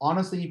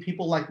 honestly,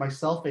 people like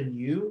myself and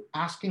you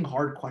asking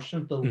hard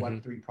questions to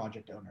Web3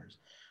 project owners.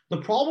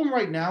 The problem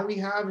right now we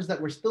have is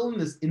that we're still in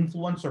this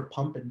influencer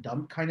pump and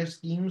dump kind of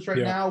schemes right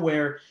now,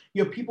 where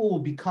people will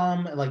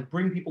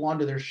bring people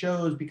onto their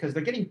shows because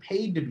they're getting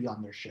paid to be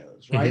on their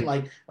shows, right?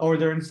 Like, or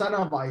they're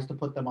incentivized to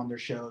put them on their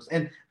shows,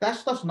 and that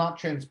stuff's not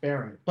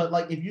transparent. But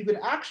like, if you could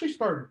actually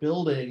start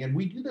building, and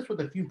we do this with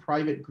a few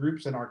private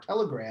groups in our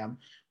Telegram,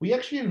 we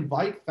actually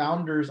invite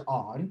founders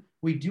on.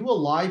 We do a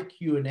live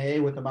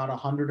Q&A with about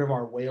 100 of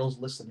our whales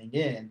listening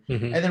in.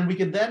 And then we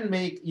can then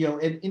make,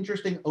 an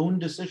interesting own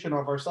decision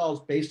of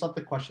ourselves based off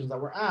the questions that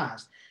were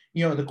asked.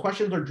 The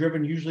questions are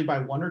driven usually by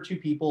 1 or 2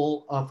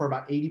 people for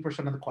about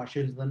 80% of the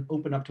questions, and then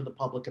open up to the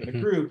public and the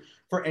group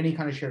for any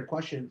kind of shared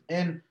questions.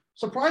 And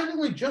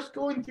surprisingly, just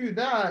going through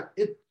that,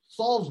 it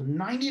solves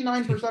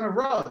 99% of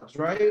rugs,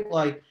 right?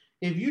 Like,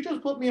 if you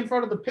just put me in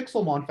front of the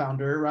Pixelmon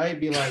founder, right,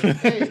 be like,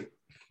 hey,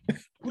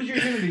 who's your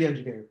Unity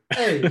engineer?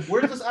 Hey,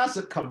 where's this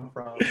asset come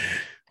from?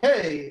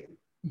 Hey,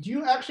 do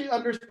you actually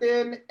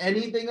understand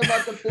anything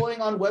about deploying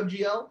on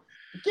WebGL?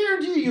 I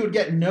guarantee you would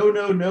get no,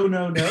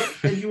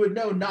 and you would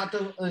know not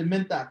to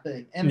mint that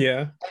thing. And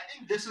I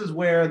think this is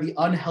where the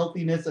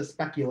unhealthiness of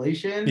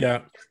speculation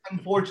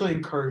unfortunately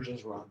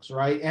encourages rugs,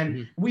 right?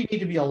 And we need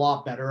to be a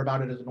lot better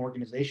about it as an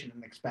organization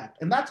and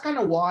expect. And that's kind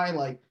of why,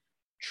 like,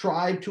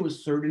 Tribe to a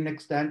certain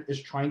extent is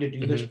trying to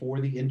do this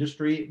for the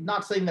industry.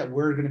 Not saying that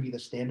we're going to be the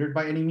standard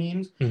by any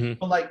means,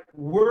 but like,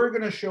 we're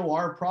going to show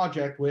our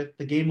project with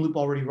the game loop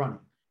already running,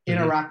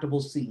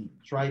 interactable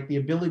scenes, right? The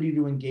ability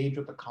to engage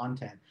with the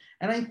content.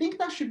 And I think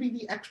that should be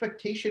the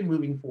expectation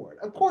moving forward.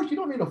 Of course, you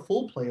don't need a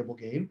full playable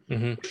game.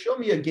 Show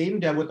me a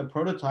game dev with a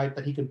prototype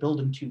that he could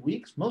build in 2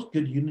 weeks. Most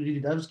good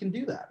Unity devs can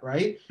do that,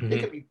 right? They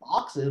could be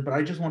boxes, but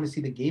I just want to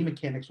see the game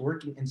mechanics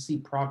working and see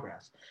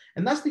progress.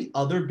 And that's the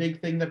other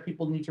big thing that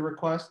people need to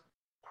request: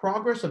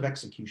 progress of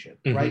execution,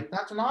 right?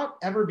 That's not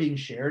ever being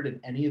shared in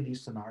any of these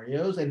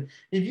scenarios. And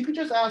if you could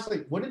just ask,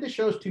 like, what did they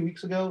show us 2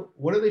 weeks ago?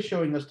 What are they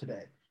showing us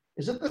today?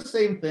 Is it the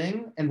same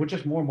thing and with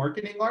just more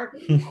marketing art?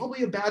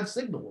 Probably a bad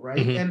signal,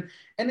 right? And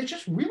it's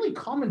just really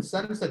common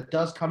sense that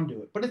does come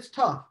to it, but it's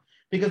tough,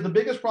 because the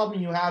biggest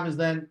problem you have is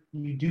then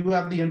you do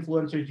have the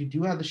influencers, you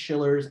do have the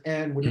shillers,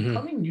 and when you're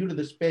coming new to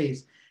the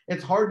space,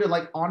 it's hard to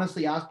like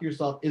honestly ask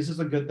yourself, is this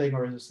a good thing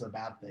or is this a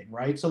bad thing,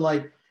 right? So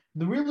like,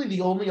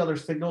 the only other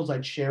signals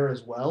I'd share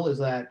as well is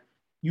that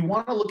you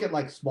want to look at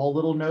like small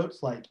little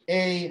notes, like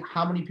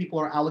how many people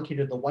are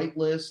allocated to the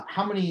whitelist,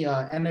 how many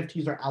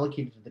NFTs are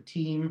allocated to the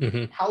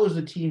team, how is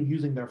the team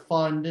using their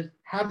fund,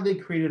 have they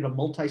created a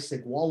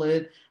multi-sig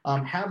wallet,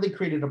 have they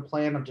created a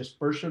plan of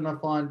dispersion of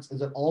funds,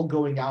 is it all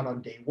going out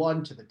on day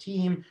one to the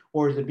team,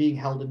 or is it being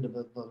held into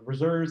the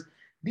reserves?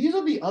 these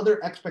are the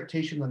other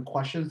expectations and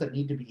questions that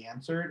need to be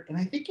answered. And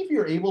I think if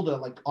you're able to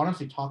like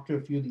honestly talk to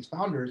a few of these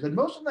founders, and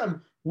most of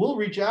them will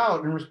reach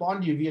out and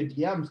respond to you via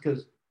DMs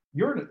because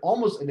you're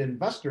almost an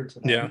investor to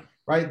them,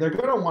 right? They're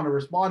going to want to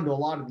respond to a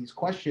lot of these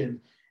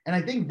questions. And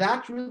I think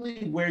that's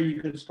really where you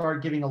could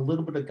start giving a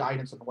little bit of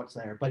guidance on what's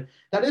there. But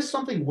that is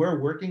something we're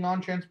working on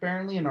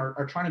transparently and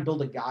are trying to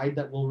build a guide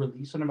that we'll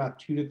release in about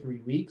 2 to 3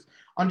 weeks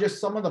on just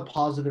some of the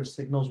positive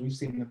signals we've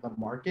seen in the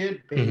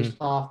market based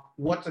off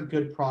what's a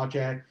good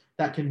project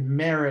that can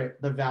merit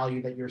the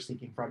value that you're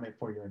seeking from it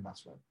for your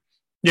investment.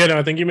 Yeah, no,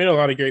 I think you made a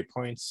lot of great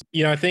points.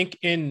 I think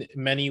in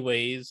many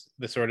ways,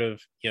 the sort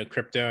of,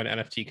 crypto and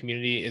NFT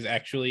community is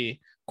actually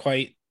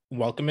quite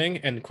welcoming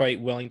and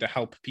quite willing to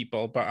help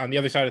people. But on the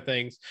other side of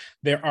things,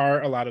 there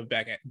are a lot of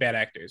bad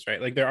actors,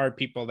 right? Like there are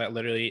people that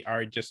literally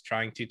are just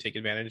trying to take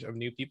advantage of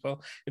new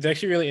people. It's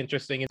actually really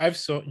interesting. I've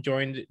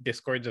joined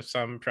discords of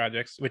some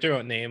projects, which I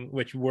won't name,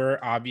 which were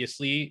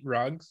obviously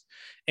rugs.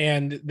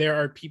 And there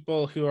are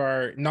people who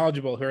are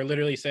knowledgeable who are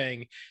literally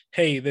saying,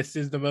 hey, this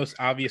is the most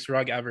obvious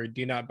rug ever.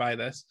 Do not buy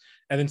this.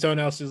 And then someone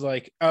else is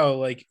like, oh,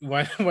 like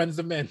when's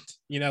the mint?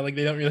 Like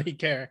they don't really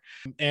care.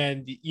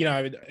 And,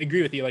 I would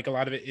agree with you. Like a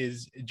lot of it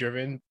is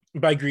driven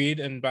by greed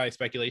and by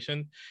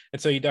speculation.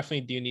 And so you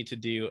definitely do need to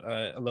do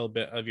a little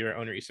bit of your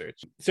own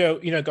research. So,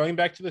 going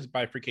back to this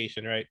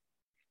bifurcation, right?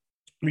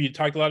 We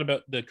talked a lot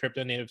about the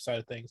crypto native side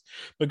of things,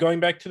 but going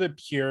back to the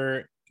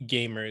pure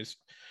gamers,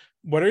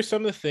 what are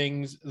some of the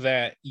things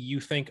that you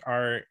think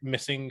are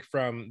missing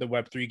from the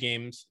Web3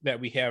 games that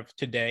we have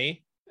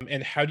today?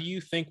 And how do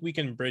you think we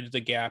can bridge the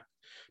gap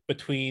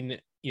between,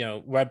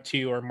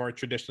 Web2 or more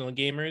traditional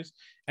gamers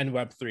and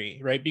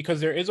Web3, right? Because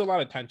there is a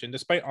lot of tension,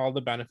 despite all the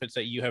benefits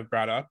that you have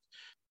brought up.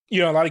 A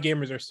lot of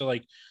gamers are still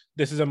like,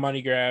 this is a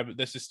money grab,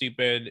 this is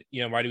stupid,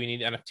 why do we need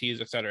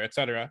NFTs, et cetera, et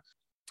cetera.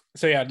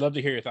 So yeah, I'd love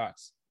to hear your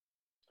thoughts.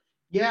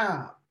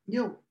 Yeah,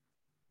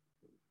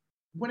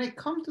 when it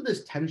comes to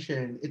this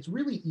tension, it's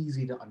really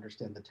easy to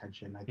understand the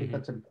tension. I think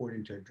that's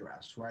important to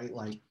address, right?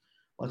 Like,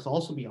 let's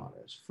also be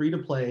honest, free to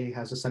play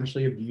has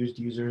essentially abused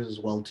users as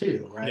well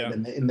too, right? Yeah.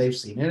 And they've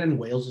seen it, and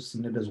whales have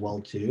seen it as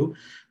well too.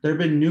 There have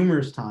been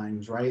numerous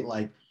times, right?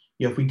 Like,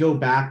 if we go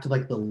back to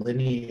like the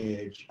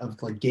lineage of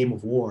like Game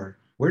of War,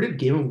 where did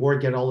Game of War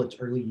get all its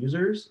early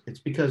users? It's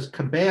because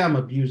Kabam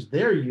abused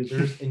their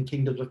users in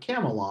Kingdoms of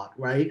Camelot,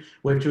 right?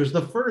 Which was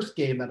the first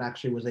game that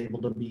actually was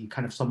able to be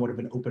kind of somewhat of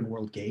an open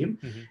world game.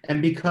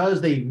 And because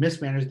they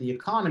mismanaged the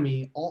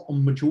economy, a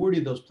majority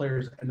of those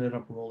players ended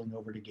up rolling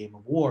over to Game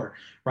of War,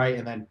 right?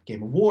 And then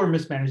Game of War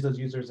mismanaged those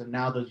users, and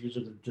now those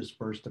users have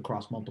dispersed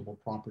across multiple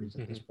properties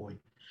at this point.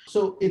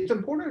 So it's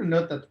important to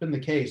note that's been the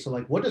case. So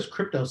like, what does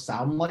crypto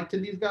sound like to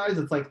these guys?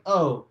 It's like,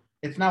 oh,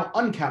 it's now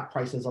uncapped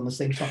prices on the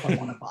same stuff I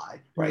want to buy,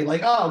 right?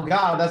 Like, oh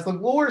God, that's the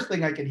worst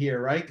thing I could hear,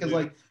 right? Because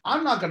like,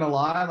 I'm not gonna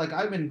lie, like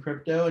I'm in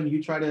crypto, and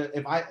you try to,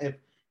 if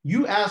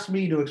you ask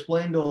me to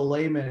explain to a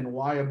layman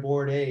why a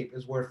Bored Ape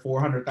is worth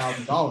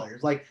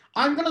 $400,000, like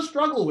I'm gonna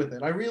struggle with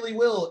it. I really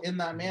will in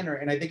that manner,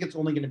 and I think it's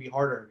only gonna be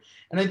harder.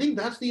 And I think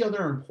that's the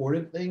other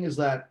important thing is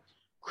that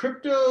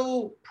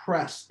crypto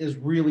press is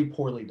really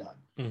poorly done.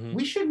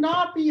 We should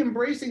not be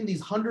embracing these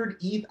 100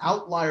 ETH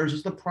outliers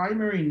as the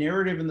primary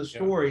narrative in the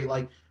story.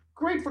 Like,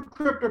 great for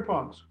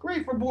CryptoPunks,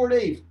 great for Bored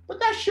Apes, but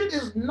that shit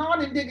is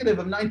not indicative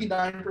of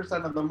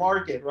 99% of the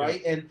market,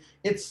 right? And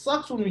it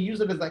sucks when we use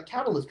it as that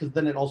catalyst because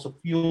then it also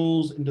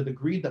fuels into the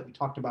greed that we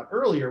talked about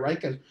earlier, right?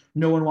 Because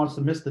no one wants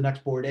to miss the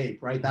next Bored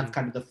Ape, right? That's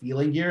kind of the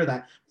feeling here,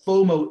 that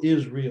FOMO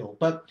is real.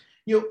 But,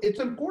 it's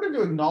important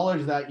to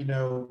acknowledge that,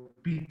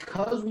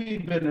 because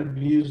we've been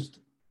abused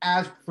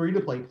as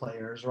free-to-play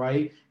players,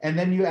 right? And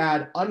then you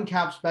add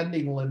uncapped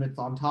spending limits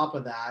on top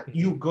of that,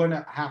 you're going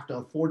to have to,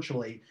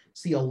 unfortunately,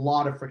 see a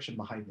lot of friction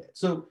behind it.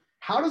 So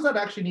how does that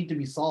actually need to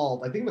be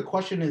solved? I think the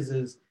question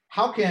is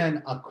how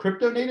can a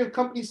crypto native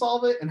company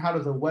solve it, and how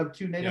does a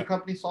Web2 native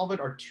company solve it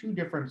are two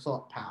different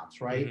paths,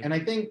 right? And I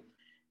think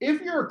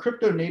if you're a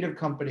crypto native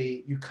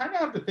company, you kind of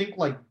have to think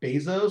like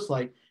Bezos,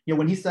 like,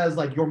 when he says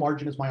like, your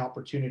margin is my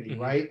opportunity,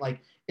 right?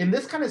 Like in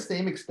this kind of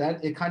same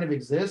extent, it kind of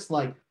exists.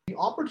 Like the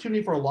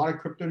opportunity for a lot of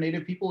crypto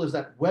native people is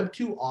that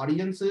Web2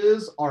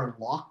 audiences are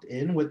locked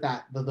in with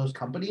those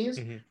companies.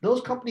 Those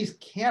companies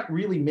can't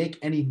really make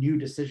any new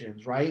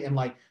decisions, right? And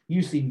like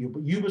you've seen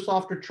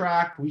Ubisoft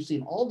retract, we've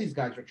seen all these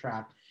guys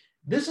retract.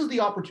 This is the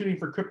opportunity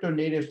for crypto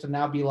natives to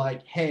now be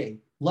like, hey,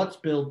 let's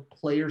build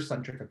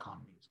player-centric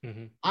economies.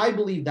 I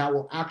believe that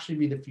will actually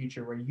be the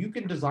future, where you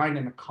can design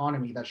an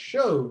economy that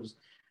shows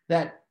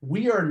that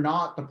we are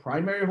not the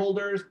primary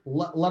holders,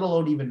 let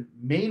alone even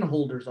main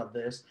holders of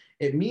this.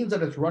 It means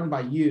that it's run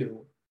by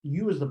you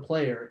as the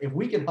player. If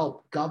we can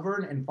help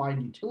govern and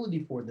find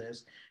utility for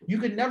this, you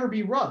can never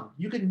be rugged.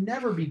 You can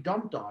never be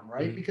dumped on,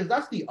 right? Because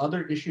that's the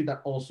other issue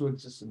that also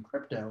exists in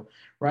crypto,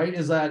 right?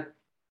 Is that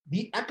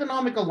the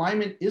economic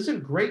alignment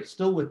isn't great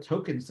still with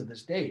tokens to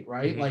this date,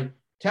 right? Like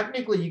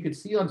technically you could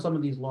see on some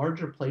of these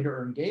larger play to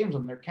earn games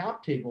on their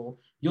cap table,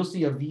 you'll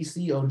see a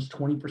VC owns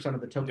 20% of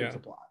the token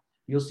supply.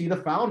 You'll see the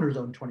founders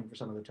own 20%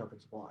 of the token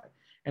supply.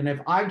 And if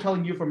I'm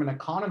telling you from an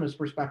economist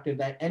perspective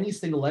that any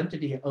single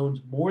entity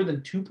owns more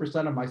than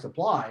 2% of my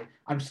supply,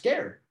 I'm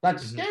scared.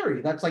 That's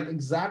scary. That's like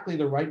exactly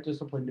the right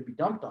discipline to be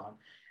dumped on.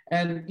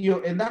 And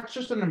and that's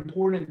just an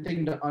important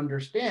thing to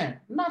understand.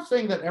 I'm not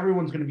saying that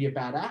everyone's going to be a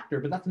bad actor,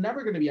 but that's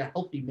never going to be a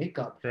healthy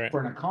makeup for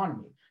an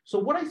economy. So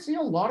what I see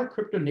a lot of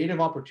crypto native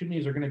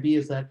opportunities are going to be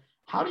is that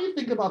how do you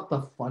think about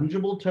the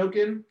fungible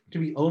token to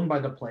be owned by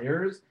the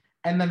players,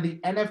 and then the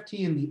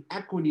NFT and the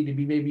equity to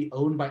be maybe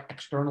owned by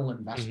external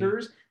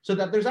investors, so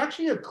that there's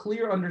actually a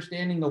clear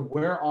understanding of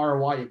where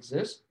ROI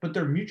exists, but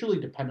they're mutually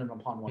dependent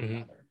upon one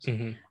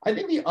another. I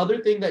think the other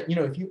thing that,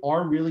 if you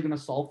are really going to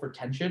solve for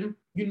tension,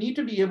 you need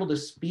to be able to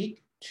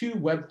speak to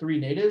Web3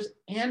 natives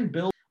and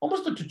build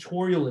almost a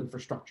tutorial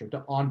infrastructure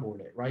to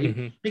onboard it,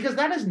 right? Because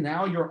that is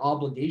now your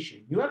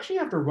obligation. You actually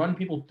have to run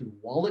people through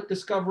wallet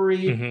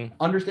discovery,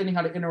 understanding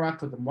how to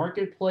interact with the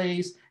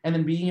marketplace, and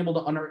then being able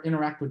to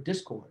interact with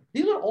Discord.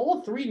 These are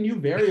all three new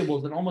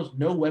variables that almost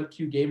no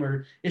Web2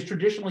 gamer is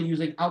traditionally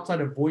using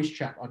outside of voice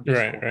chat on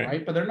Discord,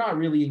 right? But they're not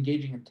really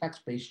engaging in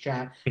text-based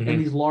chat in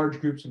these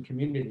large groups and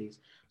communities.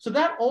 So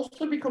that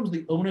also becomes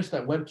the onus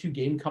that Web2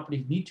 game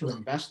companies need to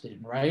invest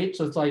in, right?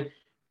 So it's like,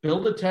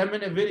 build a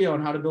 10-minute video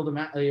on how to build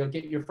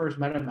get your first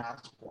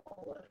MetaMask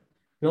wallet.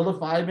 Build a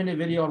 5-minute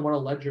video on what a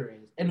ledger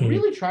is, and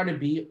really try to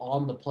be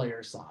on the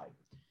player side.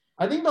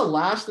 I think the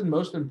last and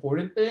most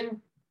important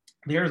thing,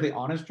 here's the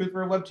honest truth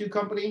for a Web2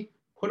 company,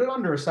 put it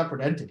under a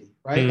separate entity,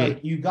 right? Like,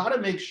 you got to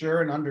make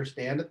sure and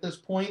understand at this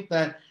point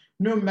that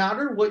no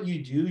matter what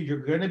you do, you're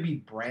going to be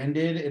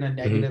branded in a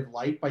negative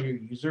light by your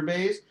user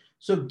base.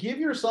 So give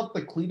yourself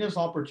the cleanest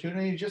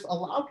opportunity. Just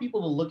allow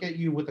people to look at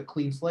you with a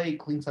clean slate,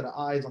 clean set of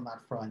eyes on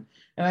that front.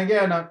 And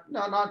again,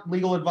 not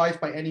legal advice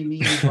by any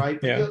means, right?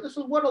 But this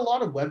is what a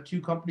lot of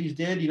Web2 companies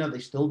did. They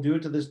still do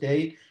it to this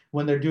day.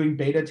 When they're doing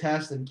beta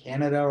tests in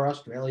Canada or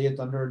Australia,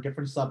 it's under a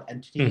different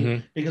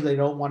sub-entity because they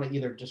don't want to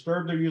either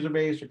disturb their user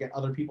base or get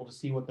other people to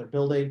see what they're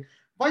building.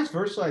 Vice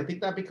versa, I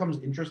think that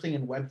becomes interesting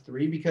in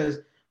Web3 because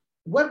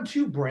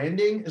Web2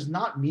 branding is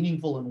not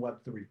meaningful in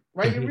Web3,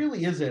 right? It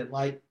really isn't.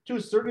 Like, to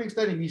a certain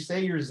extent, if you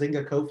say you're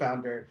Zynga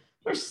co-founder,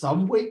 there's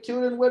some weight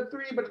to it in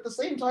Web3, but at the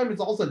same time,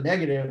 it's also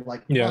negative.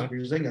 Like, you're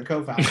Zynga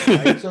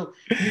co-founder, right? So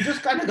you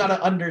just kind of got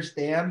to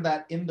understand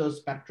that in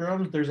those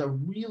spectrums, there's a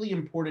really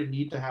important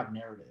need to have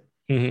narrative.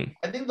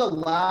 I think the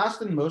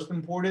last and most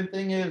important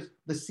thing is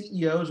the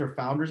CEOs or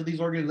founders of these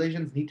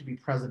organizations need to be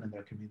present in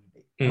their community.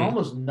 And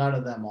almost none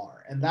of them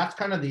are. And that's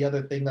kind of the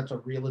other thing that's a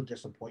real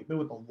disappointment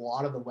with a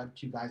lot of the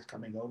Web2 guys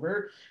coming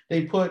over.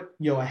 They put,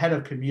 a head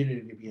of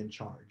community to be in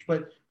charge.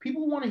 But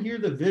people want to hear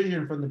the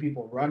vision from the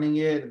people running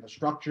it and the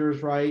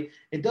structures, right?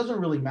 It doesn't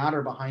really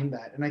matter behind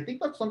that. And I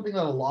think that's something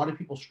that a lot of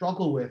people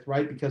struggle with,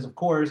 right? Because, of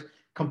course,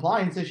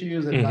 compliance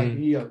issues and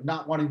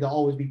not wanting to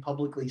always be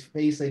publicly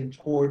facing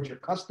towards your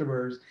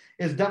customers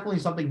is definitely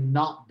something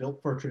not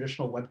built for a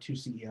traditional Web2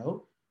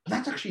 CEO. But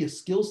that's actually a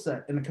skill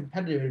set and a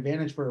competitive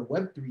advantage for a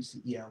Web3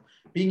 CEO,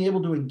 being able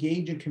to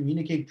engage and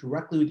communicate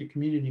directly with your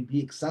community and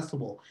be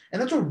accessible.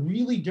 And that's a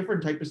really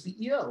different type of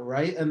CEO,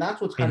 right? And that's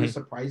what's kind of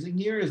surprising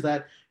here is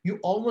that you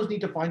almost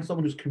need to find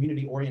someone who's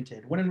community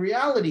oriented, when in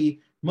reality,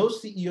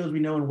 most CEOs we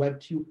know in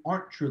Web2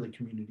 aren't truly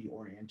community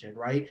oriented,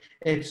 right?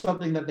 It's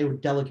something that they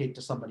would delegate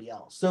to somebody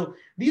else. So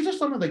these are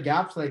some of the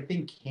gaps that I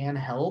think can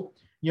help.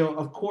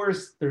 Of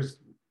course, there's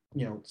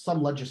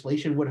some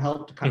legislation would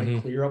help to kind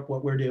of clear up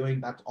what we're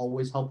doing. That's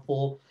always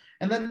helpful.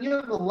 And then,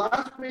 the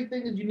last big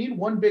thing is you need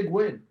one big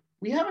win.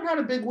 We haven't had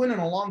a big win in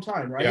a long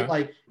time, right?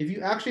 Like, if you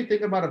actually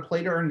think about a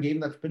play to earn game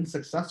that's been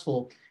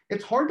successful,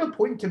 it's hard to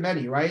point to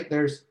many, right?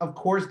 There's, of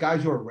course,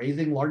 guys who are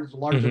raising large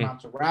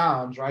amounts of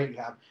rounds, right? You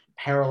have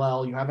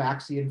Parallel, you have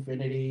Axie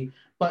Infinity,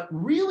 but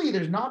really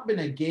there's not been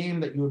a game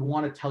that you would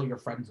want to tell your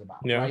friends about,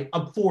 right?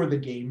 For the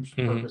game's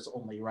purpose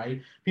only,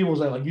 right? People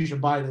say, like, you should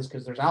buy this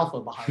because there's alpha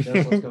behind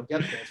this, let's go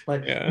get this.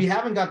 But we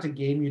haven't got to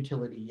game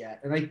utility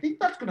yet. And I think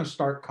that's going to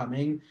start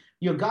coming.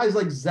 Guys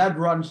like Zed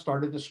Run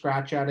started to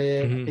scratch at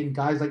it. I think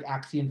guys like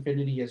Axie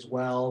Infinity as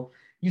well.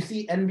 You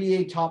see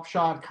NBA Top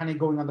Shot kind of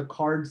going on the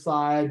card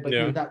side, but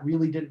that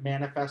really didn't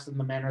manifest in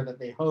the manner that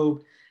they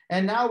hoped.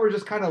 And now we're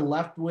just kind of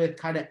left with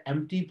kind of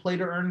empty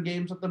play-to-earn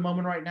games at the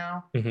moment right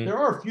now. There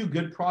are a few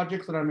good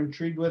projects that I'm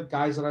intrigued with,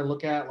 guys that I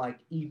look at like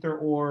Ether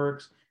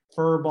Orcs,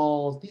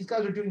 Furballs. These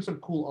guys are doing some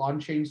cool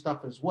on-chain stuff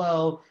as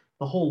well.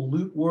 The whole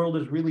loot world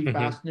is really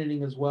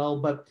fascinating as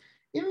well. But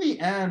in the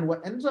end,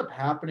 what ends up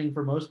happening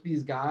for most of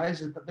these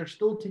guys is that they're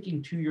still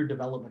taking 2-year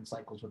development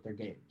cycles with their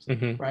games,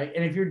 right?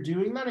 And if you're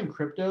doing that in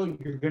crypto,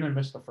 you're going to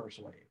miss the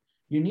first wave.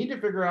 You need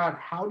to figure out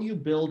how do you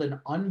build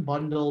an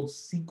unbundled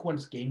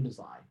sequence game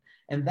design.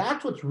 And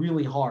that's what's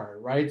really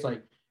hard, right? It's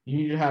like you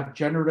need to have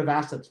generative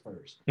assets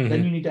first.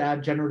 Then you need to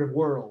add generative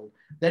world.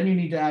 Then you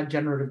need to add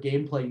generative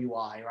gameplay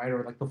UI, right?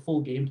 Or like the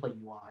full gameplay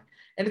UI.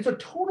 And it's a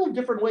total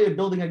different way of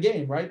building a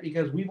game, right?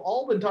 Because we've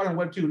all been taught in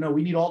Web2, no,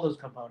 we need all those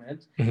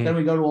components. Then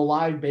we go to a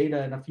live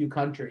beta in a few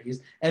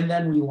countries, and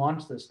then we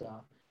launch this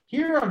stuff.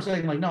 Here I'm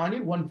saying, like, no, I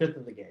need 1/5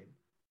 of the game.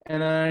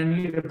 And I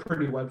need a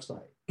pretty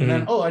website. And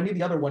then, Mhm. oh, I need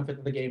the other 1/5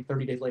 of the game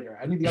 30 days later.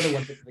 I need the other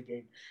 1/5 of the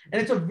game.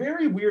 And it's a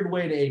very weird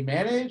way to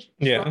manage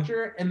Yeah.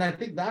 structure. And I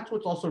think that's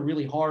what's also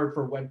really hard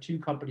for Web 2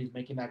 companies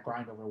making that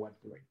grind over Web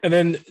 3. And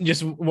then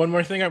just one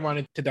more thing I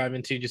wanted to dive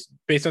into, just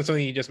based on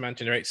something you just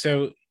mentioned, right?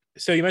 So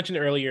you mentioned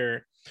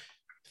earlier,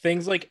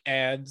 things like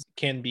ads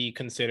can be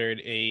considered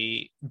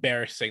a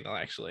bearish signal,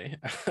 actually.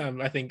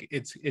 I think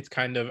it's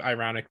kind of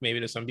ironic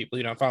maybe to some people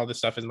who don't follow this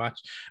stuff as much,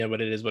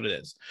 but it is what it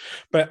is.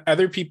 But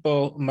other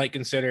people might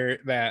consider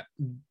that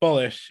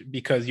bullish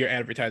because you're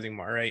advertising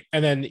more, right?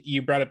 And then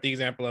you brought up the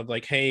example of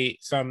like, hey,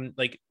 some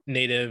like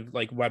native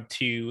like Web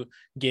 2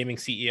 gaming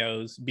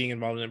CEOs being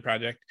involved in a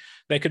project,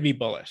 that could be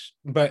bullish,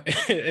 but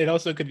it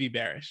also could be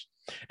bearish.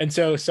 And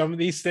so some of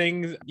these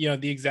things,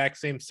 the exact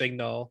same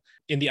signal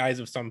in the eyes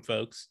of some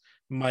folks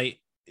might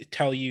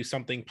tell you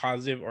something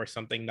positive or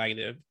something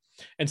negative.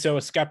 And so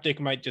a skeptic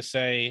might just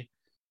say,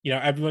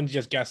 everyone's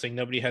just guessing.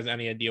 Nobody has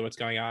any idea what's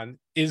going on.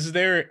 Is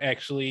there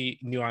actually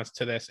nuance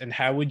to this? And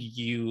how would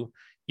you,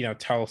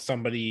 tell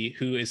somebody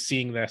who is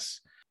seeing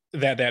this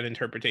that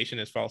interpretation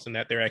is false and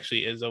that there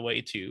actually is a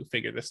way to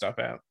figure this stuff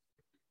out?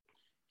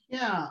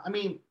 Yeah, I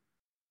mean,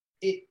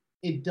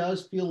 it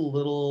does feel a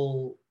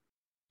little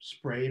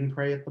spray and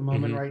pray at the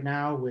moment right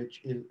now,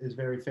 which is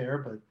very fair,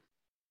 but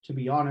to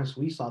be honest,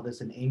 we saw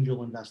this in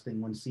angel investing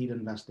when seed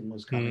investing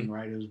was coming,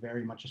 right? It was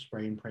very much a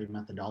spray and pray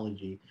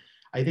methodology.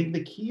 I think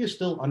the key is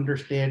still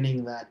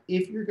understanding that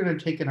if you're going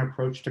to take an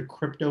approach to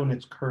crypto in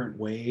its current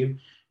wave,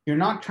 you're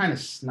not trying to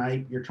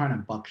snipe, you're trying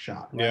to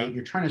buckshot, right? Yeah.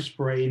 You're trying to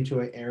spray into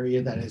an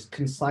area that is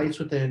concise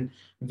within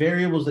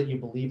variables that you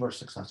believe are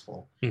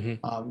successful.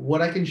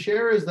 What I can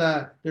share is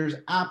that there's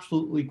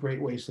absolutely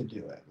great ways to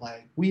do it.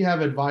 Like we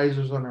have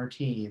advisors on our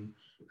team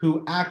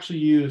who actually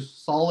use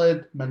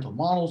solid mental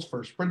models,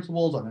 first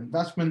principles on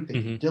investment, they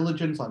do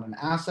diligence on an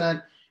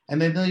asset, and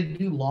then they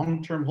do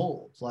long-term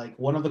holds. Like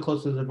one of the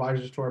closest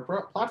advisors to our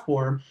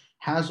platform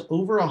has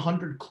over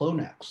 100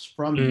 Clonex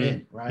from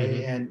Mint, right?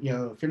 And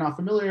if you're not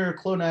familiar,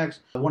 Clonex,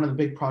 one of the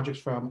big projects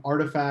from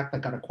Artifact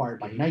that got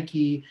acquired by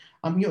Nike,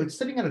 it's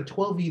sitting at a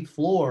 12 ETH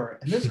floor,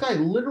 and this guy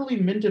literally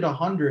minted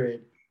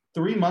 100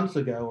 3 months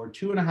ago or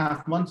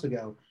 2.5 months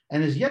ago,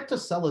 and is yet to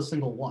sell a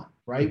single one,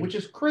 right? Which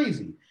is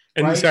crazy.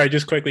 And right? Sorry,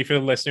 just quickly for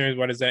the listeners,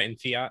 what is that in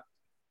fiat?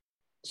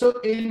 So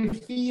in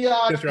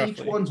fiat,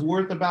 each one's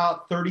worth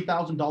about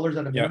 $30,000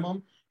 at a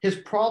minimum. His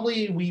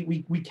probably,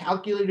 we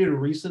calculated it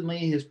recently,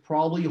 his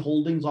probably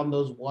holdings on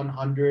those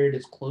 100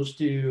 is close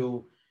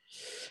to,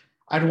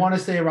 I'd want to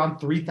say around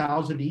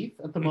 3,000 ETH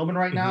at the moment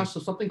right now. So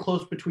something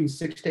close between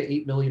 $6 to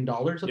 $8 million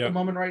at the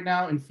moment right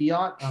now in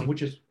fiat,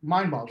 which is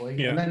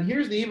mind-boggling. And then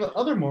here's the even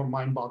other more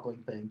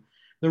mind-boggling thing.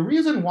 The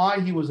reason why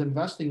he was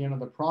investing into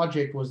the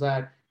project was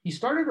that he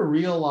started to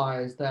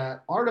realize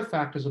that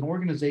Artifact as an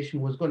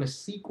organization was going to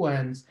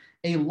sequence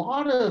a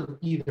lot of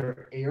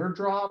either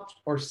airdrops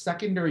or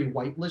secondary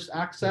whitelist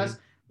access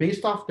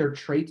based off their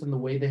traits and the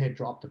way they had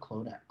dropped the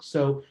Clonex.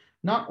 So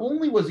not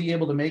only was he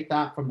able to make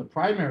that from the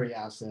primary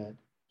asset,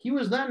 he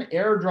was then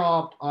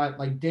airdropped at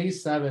like day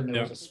 7.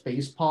 There was a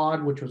space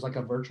pod, which was like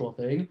a virtual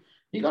thing.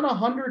 He got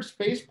 100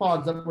 space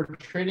pods that were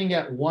trading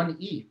at 1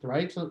 ETH,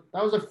 right? So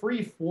that was a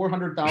free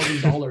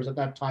 $400,000 at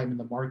that time in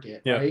the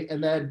market, right?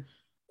 And then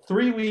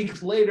 3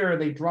 weeks later,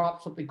 they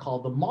dropped something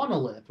called the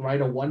Monolith,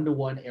 right? A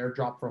 1-to-1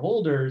 airdrop for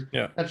holders.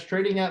 That's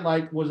trading at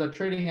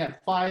trading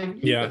at 5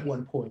 ETH at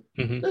one point.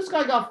 This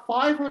guy got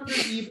 500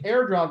 ETH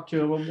airdrop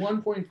to him,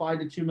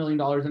 $1.5 to $2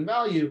 million in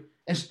value,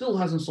 and still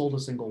hasn't sold a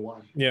single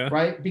one.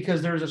 Right?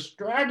 Because there's a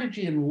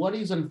strategy in what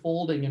he's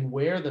unfolding and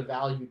where the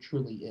value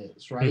truly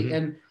is, right?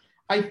 And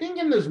I think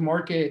in this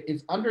market,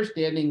 it's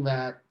understanding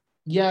that,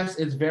 yes,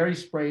 it's very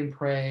spray and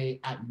pray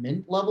at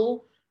mint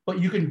level, but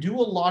you can do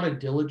a lot of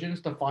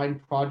diligence to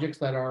find projects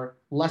that are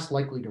less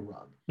likely to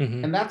run.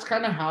 And that's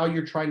kind of how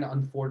you're trying to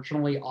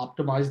unfortunately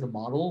optimize the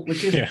model,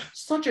 which is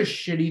such a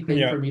shitty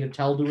thing for me to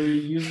tell to a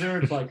user.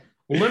 It's like,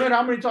 limit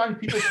how many times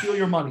people steal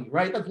your money,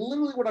 right? That's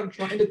literally what I'm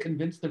trying to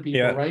convince the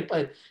people, right?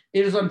 But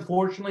it is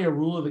unfortunately a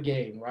rule of the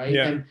game, right?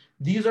 And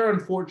these are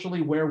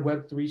unfortunately where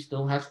Web3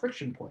 still has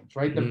friction points,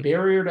 right? The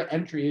barrier to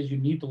entry is you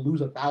need to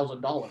lose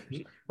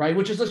 $1,000, right?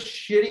 Which is the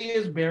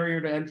shittiest barrier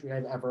to entry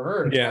I've ever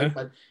heard, right?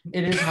 But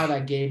it is how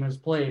that game is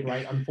played,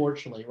 right?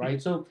 Unfortunately,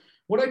 right? So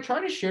what I try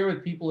to share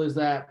with people is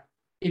that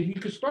if you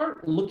could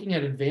start looking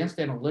at advanced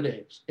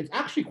analytics, it's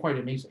actually quite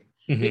amazing.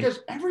 Because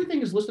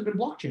everything is listed in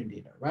blockchain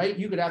data, right?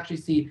 You could actually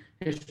see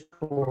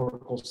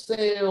historical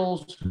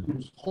sales,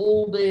 who's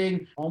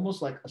holding,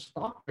 almost like a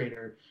stock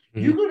trader.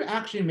 You could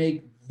actually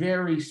make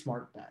very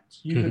smart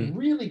bets. You could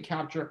really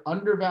capture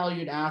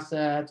undervalued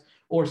assets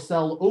or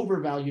sell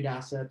overvalued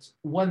assets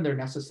when they're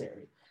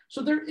necessary.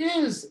 So there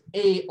is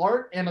a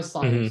art and a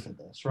science to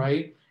this,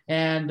 right?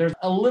 And there's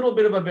a little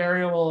bit of a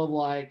variable of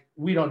like,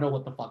 we don't know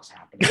what the fuck's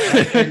happening.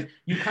 Right? And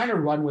you kind of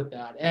run with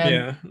that.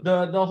 And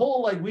the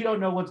whole like, we don't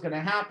know what's going to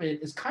happen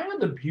is kind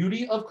of the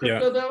beauty of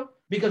crypto though,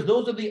 because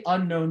those are the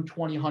unknown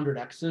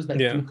 200Xs that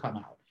do come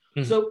out.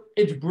 So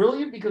it's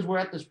brilliant because we're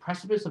at this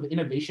precipice of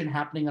innovation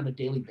happening on a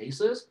daily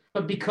basis.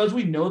 But because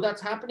we know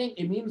that's happening,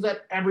 it means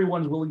that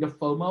everyone's willing to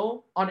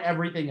FOMO on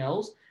everything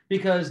else,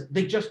 because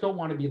they just don't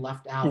want to be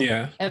left out.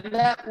 Yeah. And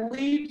that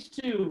leads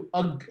to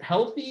a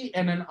healthy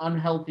and an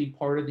unhealthy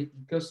part of the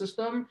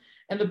ecosystem.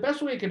 And the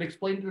best way I can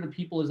explain it to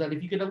people is that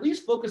if you can at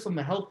least focus on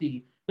the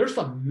healthy, there's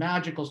some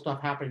magical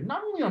stuff happening,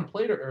 not only on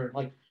play to earn,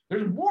 like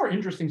there's more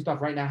interesting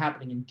stuff right now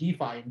happening in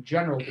DeFi in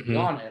general, to be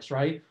honest,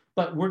 right?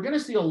 But we're going to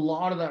see a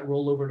lot of that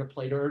roll over to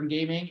play to earn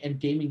gaming and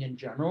gaming in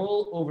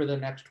general over the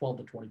next 12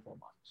 to 24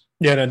 months.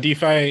 Yeah, no,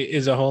 DeFi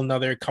is a whole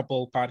nother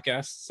couple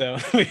podcasts, so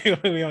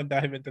we won't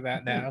dive into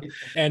that now.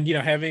 And,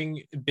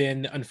 having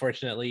been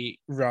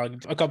unfortunately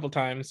rugged a couple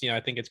times, I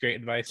think it's great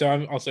advice. So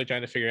I'm also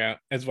trying to figure out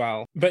as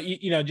well. But,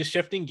 just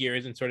shifting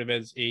gears and sort of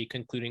as a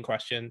concluding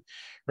question,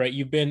 right?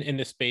 You've been in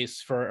this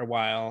space for a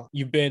while.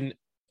 You've been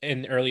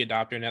an early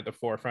adopter and at the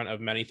forefront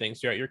of many things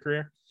throughout your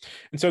career.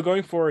 And so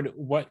going forward,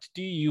 what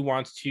do you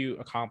want to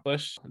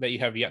accomplish that you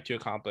have yet to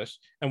accomplish?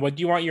 And what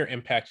do you want your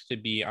impact to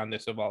be on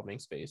this evolving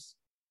space?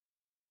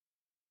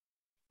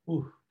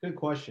 Ooh, good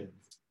question.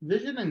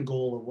 Vision and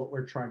goal of what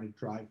we're trying to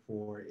drive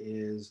for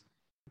is,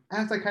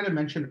 as I kind of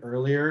mentioned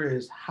earlier,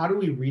 is how do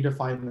we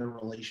redefine the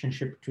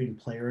relationship between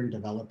player and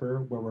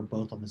developer where we're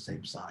both on the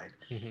same side?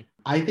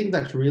 I think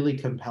that's really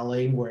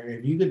compelling, where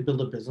if you could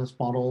build a business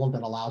model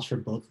that allows for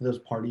both of those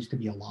parties to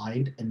be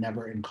aligned and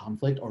never in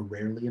conflict or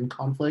rarely in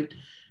conflict,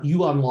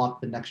 you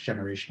unlock the next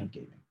generation of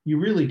gaming. You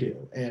really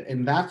do.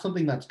 And that's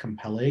something that's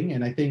compelling.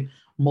 And I think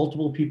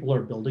multiple people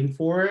are building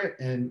for it,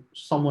 and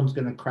someone's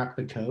going to crack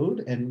the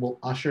code and will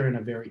usher in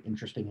a very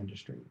interesting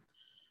industry.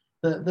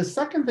 The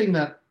second thing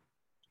that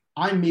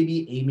I'm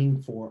maybe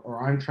aiming for,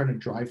 or I'm trying to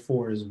drive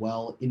for as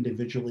well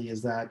individually,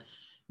 is that,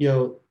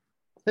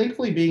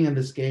 thankfully being in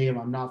this game,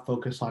 I'm not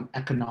focused on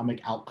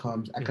economic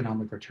outcomes,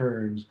 economic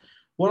returns.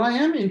 What I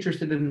am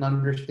interested in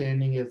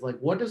understanding is, like,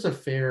 what does a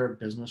fair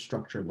business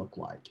structure look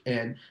like?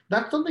 And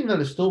that's something that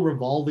is still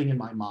revolving in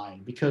my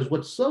mind, because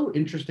what's so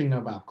interesting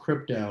about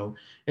crypto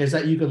is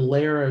that you can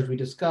layer, as we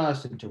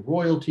discussed, into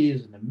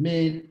royalties, into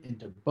mint,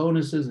 into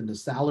bonuses, into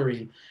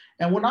salary.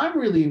 And what I'm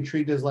really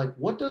intrigued is, like,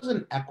 what does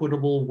an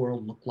equitable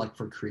world look like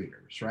for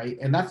creators, right?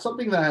 And that's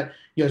something that,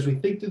 as we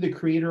think through the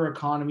creator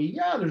economy,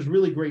 there's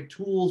really great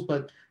tools,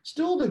 but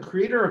still the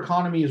creator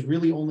economy is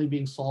really only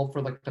being solved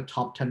for like the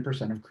top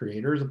 10% of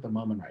creators at the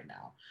moment right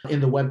now in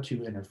the Web 2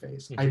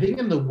 interface. I think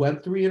in the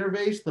Web 3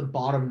 interface, the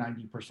bottom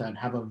 90%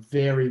 have a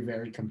very,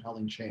 very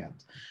compelling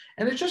chance.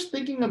 And it's just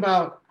thinking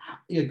about,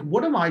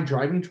 what am I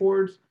driving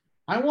towards?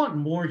 I want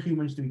more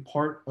humans to be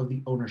part of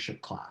the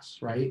ownership class,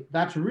 right?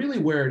 That's really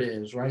where it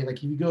is, right? Like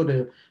if you go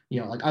to,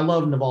 like I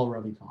love Naval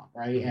Ravikant,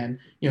 right? And,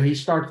 he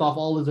starts off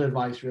all his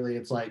advice, really,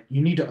 it's like,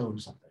 you need to own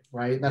something,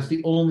 right? That's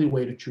the only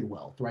way to true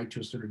wealth, right?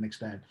 To a certain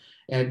extent.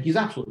 And he's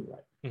absolutely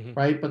right,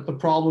 right? But the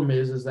problem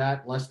is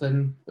that less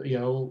than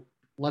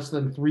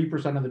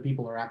 3% of the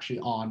people are actually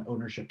on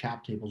ownership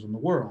cap tables in the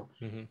world.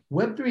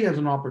 Web3 has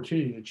an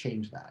opportunity to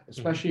change that,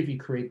 especially if you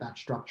create that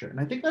structure. And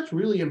I think that's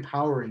really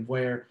empowering,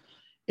 where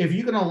if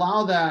you can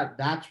allow that,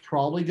 that's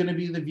probably going to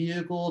be the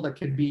vehicle that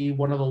could be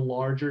one of the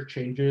larger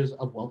changes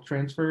of wealth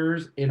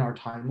transfers in our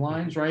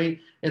timelines, right?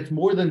 It's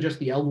more than just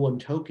the L1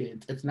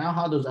 tokens. It's now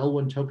how those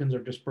L1 tokens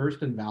are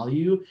dispersed in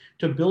value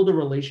to build a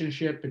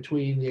relationship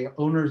between the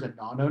owners and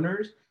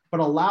non-owners,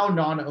 but allow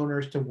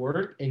non-owners to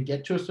work and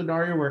get to a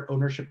scenario where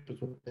ownership is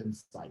within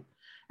sight.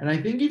 And I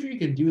think if you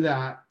can do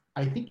that,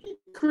 I think you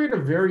create a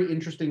very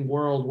interesting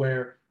world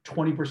where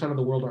 20% of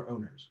the world are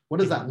owners. What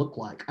does that look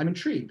like? I'm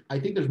intrigued. I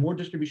think there's more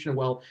distribution of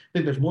wealth. I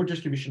think there's more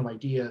distribution of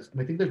ideas. And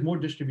I think there's more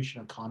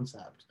distribution of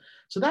concepts.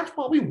 So that's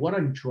probably what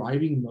I'm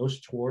driving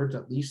most towards,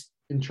 at least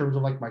in terms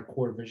of like my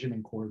core vision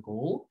and core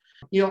goal.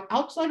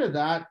 Outside of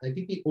that, I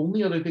think the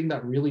only other thing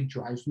that really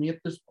drives me at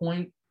this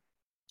point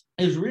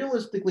is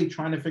realistically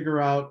trying to figure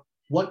out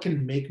what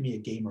can make me a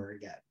gamer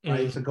again,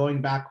 right? So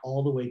going back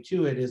all the way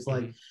to it is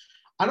like,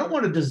 I don't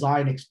want to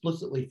design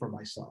explicitly for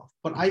myself,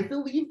 but I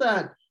believe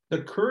that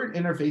the current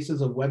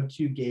interfaces of Web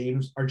 2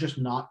 games are just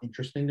not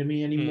interesting to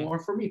me anymore,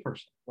 for me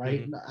personally,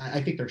 right?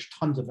 I think there's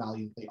tons of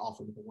value that they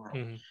offer to the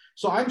world.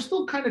 So I'm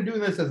still kind of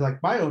doing this as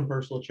like my own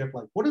personal chip,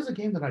 like what is a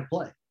game that I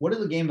play? What is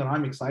a game that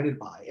I'm excited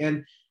by?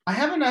 And I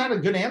haven't had a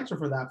good answer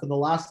for that for the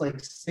last like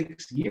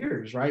 6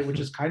 years, right? Which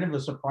is kind of a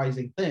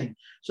surprising thing.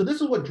 So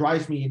this is what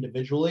drives me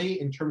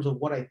individually in terms of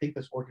what I think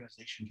this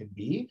organization can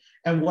be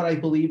and what I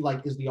believe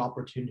like is the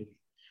opportunity.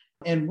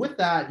 And with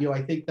that,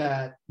 I think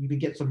that you could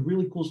get some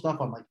really cool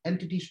stuff on like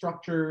entity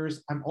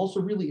structures. I'm also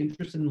really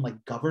interested in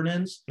like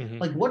governance.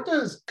 Like, what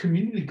does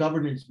community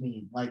governance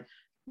mean? Like,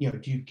 do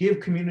you give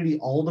community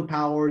all the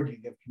power? Do you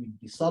give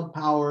community sub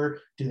power?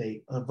 Do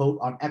they vote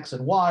on X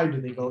and Y?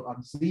 Do they vote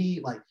on Z?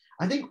 Like,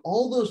 I think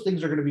all those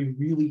things are going to be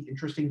really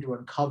interesting to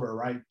uncover,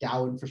 right?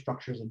 DAO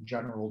infrastructures in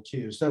general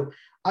too. So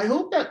I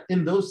hope that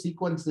in those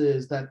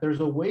sequences that there's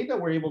a way that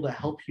we're able to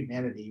help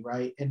humanity,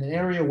 right? In an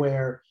area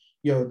where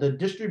the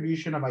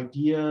distribution of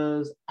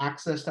ideas,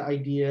 access to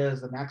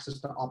ideas, and access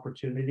to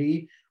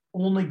opportunity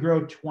only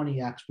grow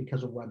 20x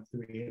because of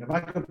Web3. And if I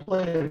could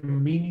play a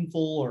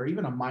meaningful or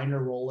even a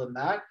minor role in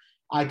that,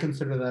 I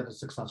consider that a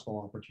successful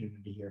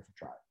opportunity here for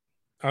Tribe.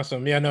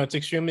 Awesome. Yeah, no, it's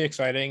extremely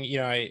exciting.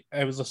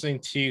 I was listening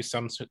to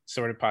some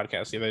sort of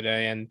podcast the other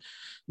day, and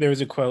there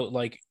was a quote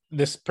like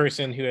this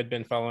person who had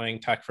been following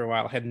tech for a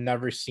while had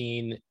never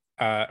seen,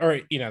 or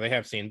they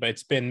have seen, but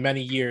it's been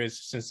many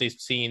years since they've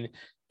seen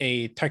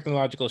a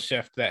technological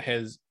shift that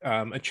has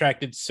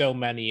attracted so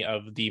many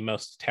of the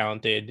most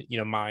talented,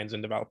 minds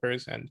and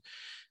developers, and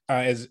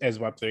as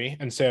Web3.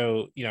 And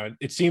so,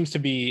 it seems to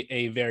be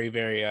a very,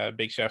 very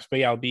big shift. But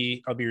yeah, I'll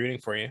be rooting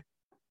for you.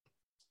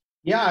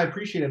 Yeah, I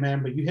appreciate it,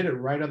 man. But you hit it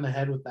right on the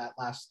head with that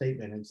last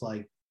statement. It's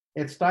like,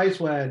 it's nice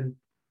when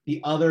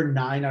the other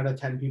 9 out of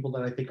 10 people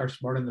that I think are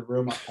smart in the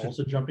room are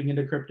also jumping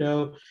into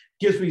crypto.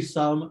 Gives me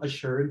some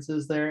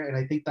assurances there. And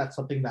I think that's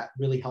something that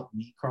really helped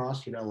me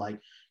cross, like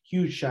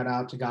huge shout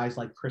out to guys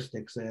like Chris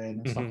Dixon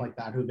and stuff like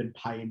that, who've been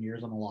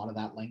pioneers on a lot of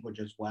that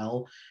language as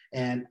well.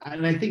 And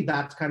I think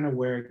that's kind of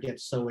where it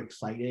gets so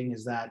exciting,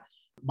 is that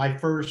my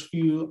first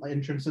few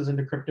entrances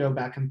into crypto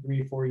back in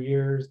 3-4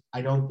 years,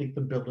 I don't think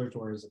the builders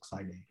were as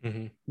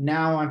exciting.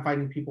 Now I'm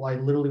finding people I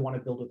literally want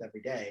to build with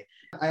every day.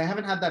 I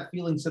haven't had that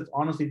feeling since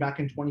honestly back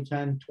in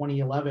 2010,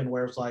 2011,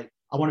 where it's like,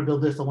 I want to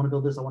build this, I want to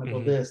build this, I want to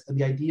build this. And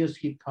the ideas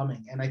keep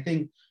coming. And I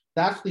think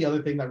that's the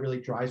other thing that really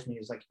drives me,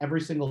 is like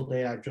every single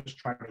day I'm just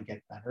trying to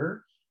get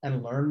better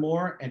and learn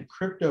more. And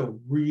crypto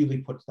really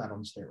puts that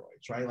on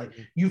steroids, right? Like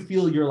you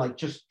feel you're like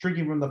just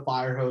drinking from the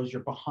fire hose,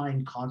 you're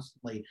behind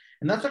constantly.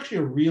 And that's actually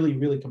a really,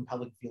 really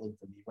compelling feeling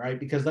for me, right?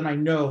 Because then I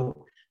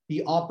know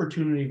the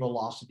opportunity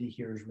velocity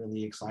here is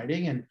really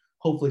exciting and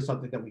hopefully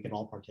something that we can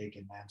all partake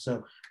in, man.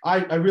 So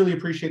I really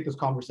appreciate this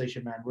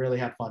conversation, man. Really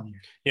had fun here.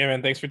 Yeah,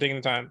 man. Thanks for taking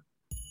the time.